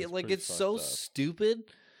 honestly. Yeah, like, it's so up. stupid.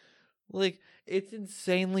 Like, it's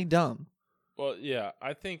insanely dumb. Well, yeah,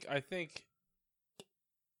 I think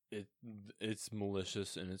it's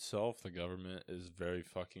malicious in itself. The government is very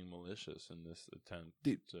fucking malicious in this attempt.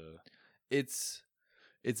 Dude, it's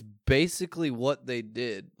basically what they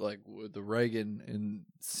did, like with the Reagan and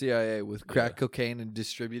CIA with crack cocaine and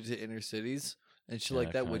distribute to inner cities and shit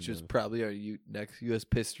like that, which is probably our next U.S.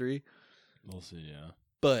 history. We'll see, yeah.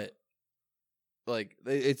 But like,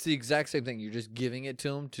 it's the exact same thing. You're just giving it to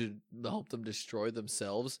them to help them destroy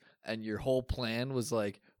themselves, and your whole plan was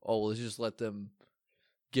like, oh, well, let's just let them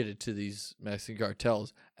get it to these Mexican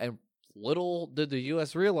cartels. And little did the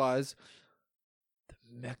U.S. realize the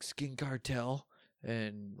Mexican cartel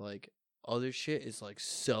and like other shit is like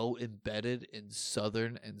so embedded in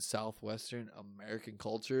Southern and Southwestern American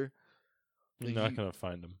culture. You're not going to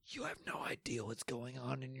find them. You have no idea what's going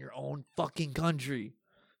on in your own fucking country.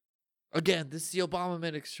 Again, this is the Obama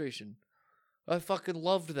administration. I fucking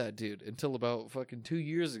loved that dude until about fucking 2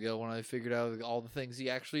 years ago when I figured out all the things he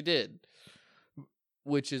actually did.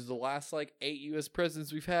 Which is the last, like, 8 U.S.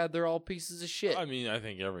 presidents we've had. They're all pieces of shit. I mean, I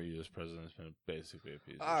think every U.S. president's been basically a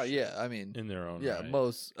piece of shit. Yeah, I mean. In their own right. Yeah,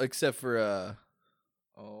 most. Except for,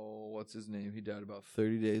 what's his name? He died about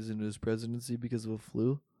 30 days into his presidency because of a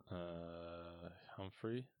flu.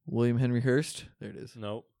 Humphrey? William Henry Hearst. There it is.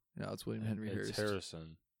 Nope. No, it's William Henry It's Hearst.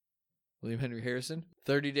 Harrison. William Henry Harrison.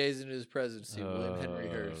 30 days into his presidency, William Henry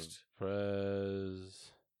Hearst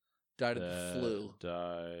died of the flu.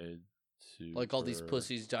 Died. Like all these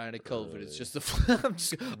pussies dying of COVID. It's just the flu.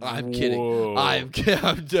 flu. I'm kidding. Whoa. I'm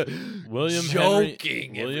William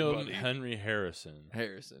joking. William Henry Harrison.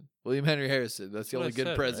 Harrison. William Henry Harrison. That's the What only I good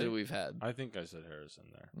said, president right? we've had. I think I said Harrison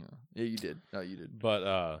there. Yeah, you did. No, you did.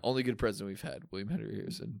 But Only good president we've had. William Henry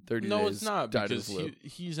Harrison. 30 no, days. it's not, died of the because flu.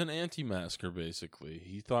 he's an anti-masker. Basically,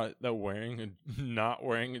 he thought that not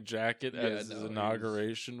wearing a jacket Yeah, at his no, he was-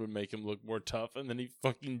 inauguration would make him look more tough, and then he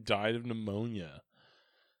fucking died of pneumonia.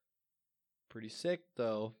 Pretty sick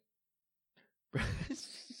though. Pretty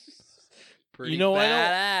You know,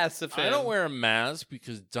 badass of him. I don't wear a mask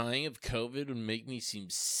because dying of COVID would make me seem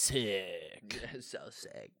sick. So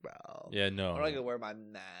sick, bro. Yeah, no. I'm not gonna wear my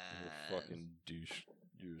mask. You're a fucking douche.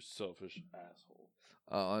 You're a selfish asshole.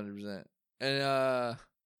 100%. And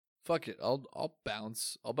fuck it. I'll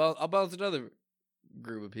bounce. I'll bounce another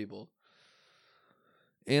group of people.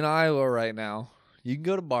 In Iowa right now, you can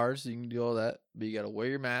go to bars, you can do all that, but you gotta wear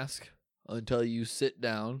your mask until you sit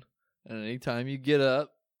down. And anytime you get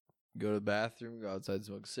up, go to the bathroom, go outside,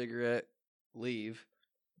 smoke a cigarette, leave,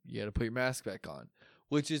 you gotta put your mask back on.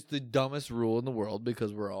 Which is the dumbest rule in the world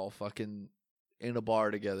because we're all fucking in a bar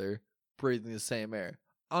together, breathing the same air.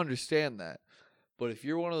 I understand that. But if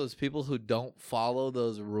you're one of those people who don't follow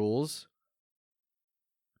those rules,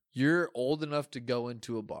 you're old enough to go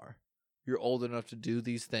into a bar. You're old enough to do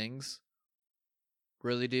these things.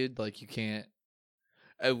 Really, dude? Like, you can't,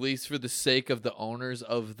 at least for the sake of the owners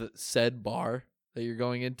of the said bar that you're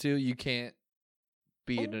going into, you can't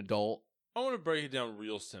be an adult. I want to break it down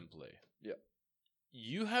real simply. Yeah.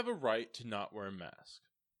 You have a right to not wear a mask.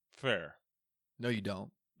 Fair. No, you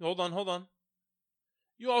don't. Hold on.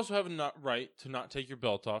 You also have a right to not take your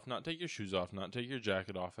belt off, not take your shoes off, not take your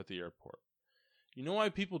jacket off at the airport. You know why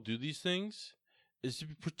people do these things? Is to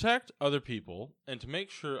protect other people and to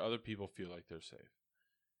make sure other people feel like they're safe.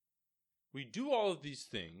 We do all of these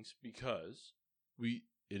things because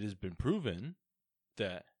it has been proven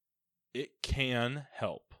that it can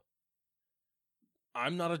help.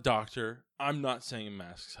 I'm not a doctor. I'm not saying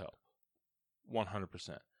masks help.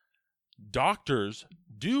 100%. Doctors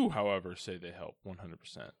do, however, say they help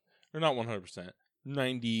 100%. Or not 100%,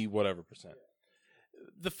 90 whatever percent.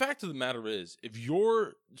 The fact of the matter is, if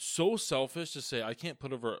you're so selfish to say, I can't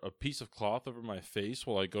put over a piece of cloth over my face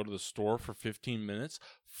while I go to the store for 15 minutes,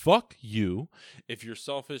 fuck you. If you're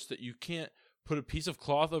selfish that you can't put a piece of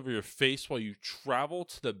cloth over your face while you travel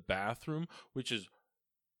to the bathroom, which is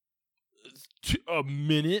a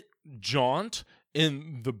minute jaunt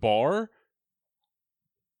in the bar,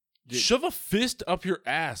 shove a fist up your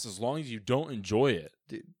ass as long as you don't enjoy it.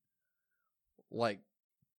 Dude. Like,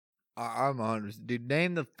 I'm honest. Dude,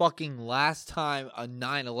 name the fucking last time a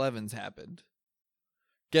 9/11's happened.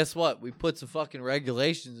 Guess what? We put some fucking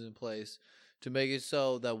regulations in place to make it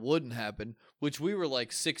so that wouldn't happen, which we were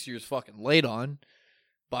like 6 years fucking late on,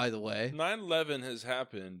 by the way. 9/11 has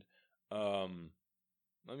happened.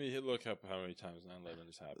 Let me look up how many times 9/11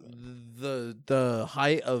 has happened. The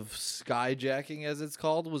height of skyjacking, as it's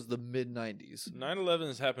called, was the mid-90s. 9/11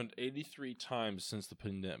 has happened 83 times since the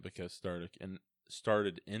pandemic has started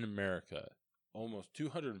in America. Almost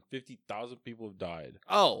 250,000 people have died.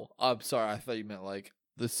 Oh, I'm sorry. I thought you meant like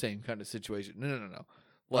the same kind of situation. No.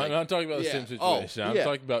 Like, I'm not talking about the same situation. I'm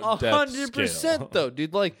talking about death 100%, scale. though,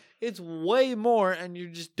 dude. Like, it's way more, and we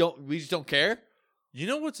just don't care. You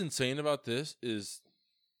know what's insane about this is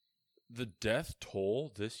the death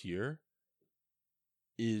toll this year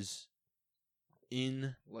is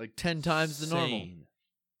like 10 times the normal.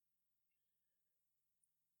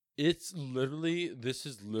 This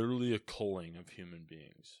is literally a culling of human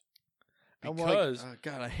beings. I'm Because like,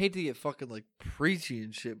 God, I hate to get fucking like preachy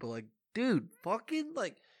and shit, but like, dude, fucking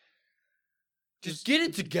like, just get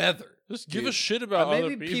it together. just give a dude. shit about other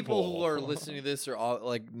maybe people who are listening to this are all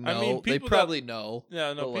like, no, they probably know.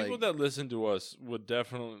 Yeah, no, but, people that listen to us would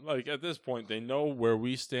definitely, like, at this point, they know where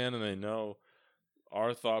we stand and they know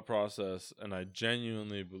our thought process, and I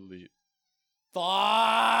genuinely believe.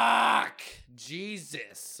 Fuck! Jesus,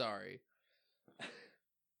 sorry.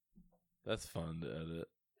 That's fun to edit.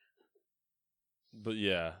 But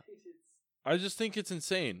yeah, I just think it's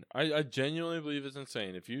insane. I genuinely believe it's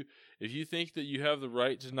insane. If you think that you have the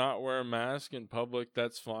right to not wear a mask in public,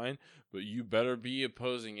 that's fine. But you better be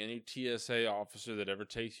opposing any TSA officer that ever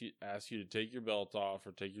asks you to take your belt off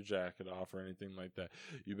or take your jacket off or anything like that.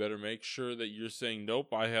 You better make sure that you're saying,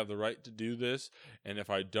 nope, I have the right to do this. And if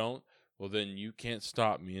I don't, well, then you can't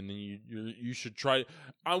stop me, and then you should try.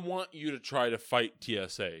 I want you to try to fight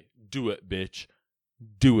TSA. Do it, bitch.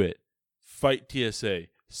 Do it. Fight TSA.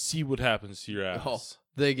 See what happens to your ass. Oh,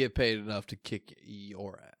 they get paid enough to kick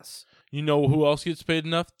your ass. You know who else gets paid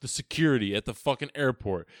enough? The security at the fucking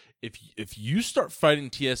airport. If you start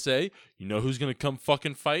fighting TSA, you know who's going to come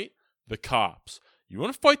fucking fight? The cops. You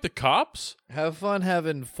want to fight the cops? Have fun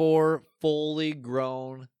having 4 fully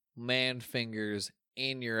grown man fingers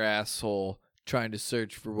in your asshole trying to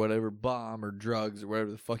search for whatever bomb or drugs or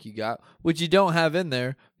whatever the fuck you got, which you don't have in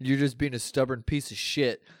there. You're just being a stubborn piece of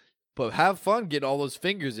shit. But have fun getting all those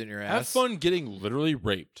fingers in your ass. Have fun getting literally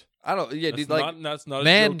raped. Dude, like, that's not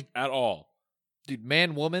man, a joke at all. Dude,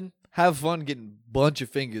 man, woman, have fun getting a bunch of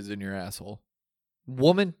fingers in your asshole.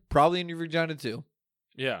 Woman, probably in your vagina too.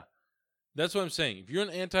 Yeah. That's what I'm saying. If you're an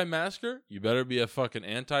anti-masker, you better be a fucking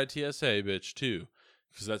anti-TSA bitch too.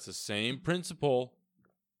 Because that's the same principle.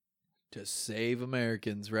 To save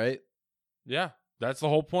Americans, right? Yeah. That's the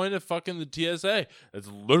whole point of fucking the TSA. That's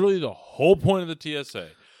literally the whole point of the TSA.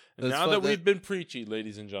 And now that we've been preachy,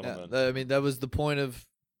 ladies and gentlemen. Yeah, I mean, that was the point of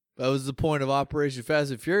Operation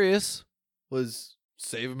Fast and Furious, was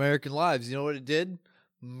save American lives. You know what it did?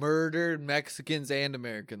 Murdered Mexicans and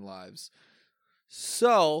American lives.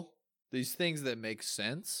 So, these things that make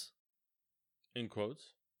sense, in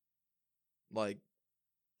quotes, like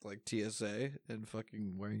TSA and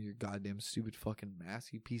fucking wearing your goddamn stupid fucking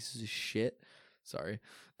mask, you pieces of shit. Sorry.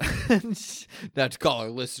 Not to call our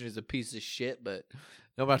listeners a piece of shit, but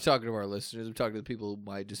no, I'm not talking to our listeners. I'm talking to the people who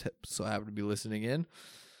might just so happen to be listening in.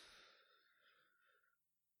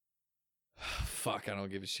 Fuck, I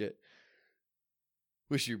don't give a shit.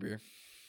 Wish you a beer.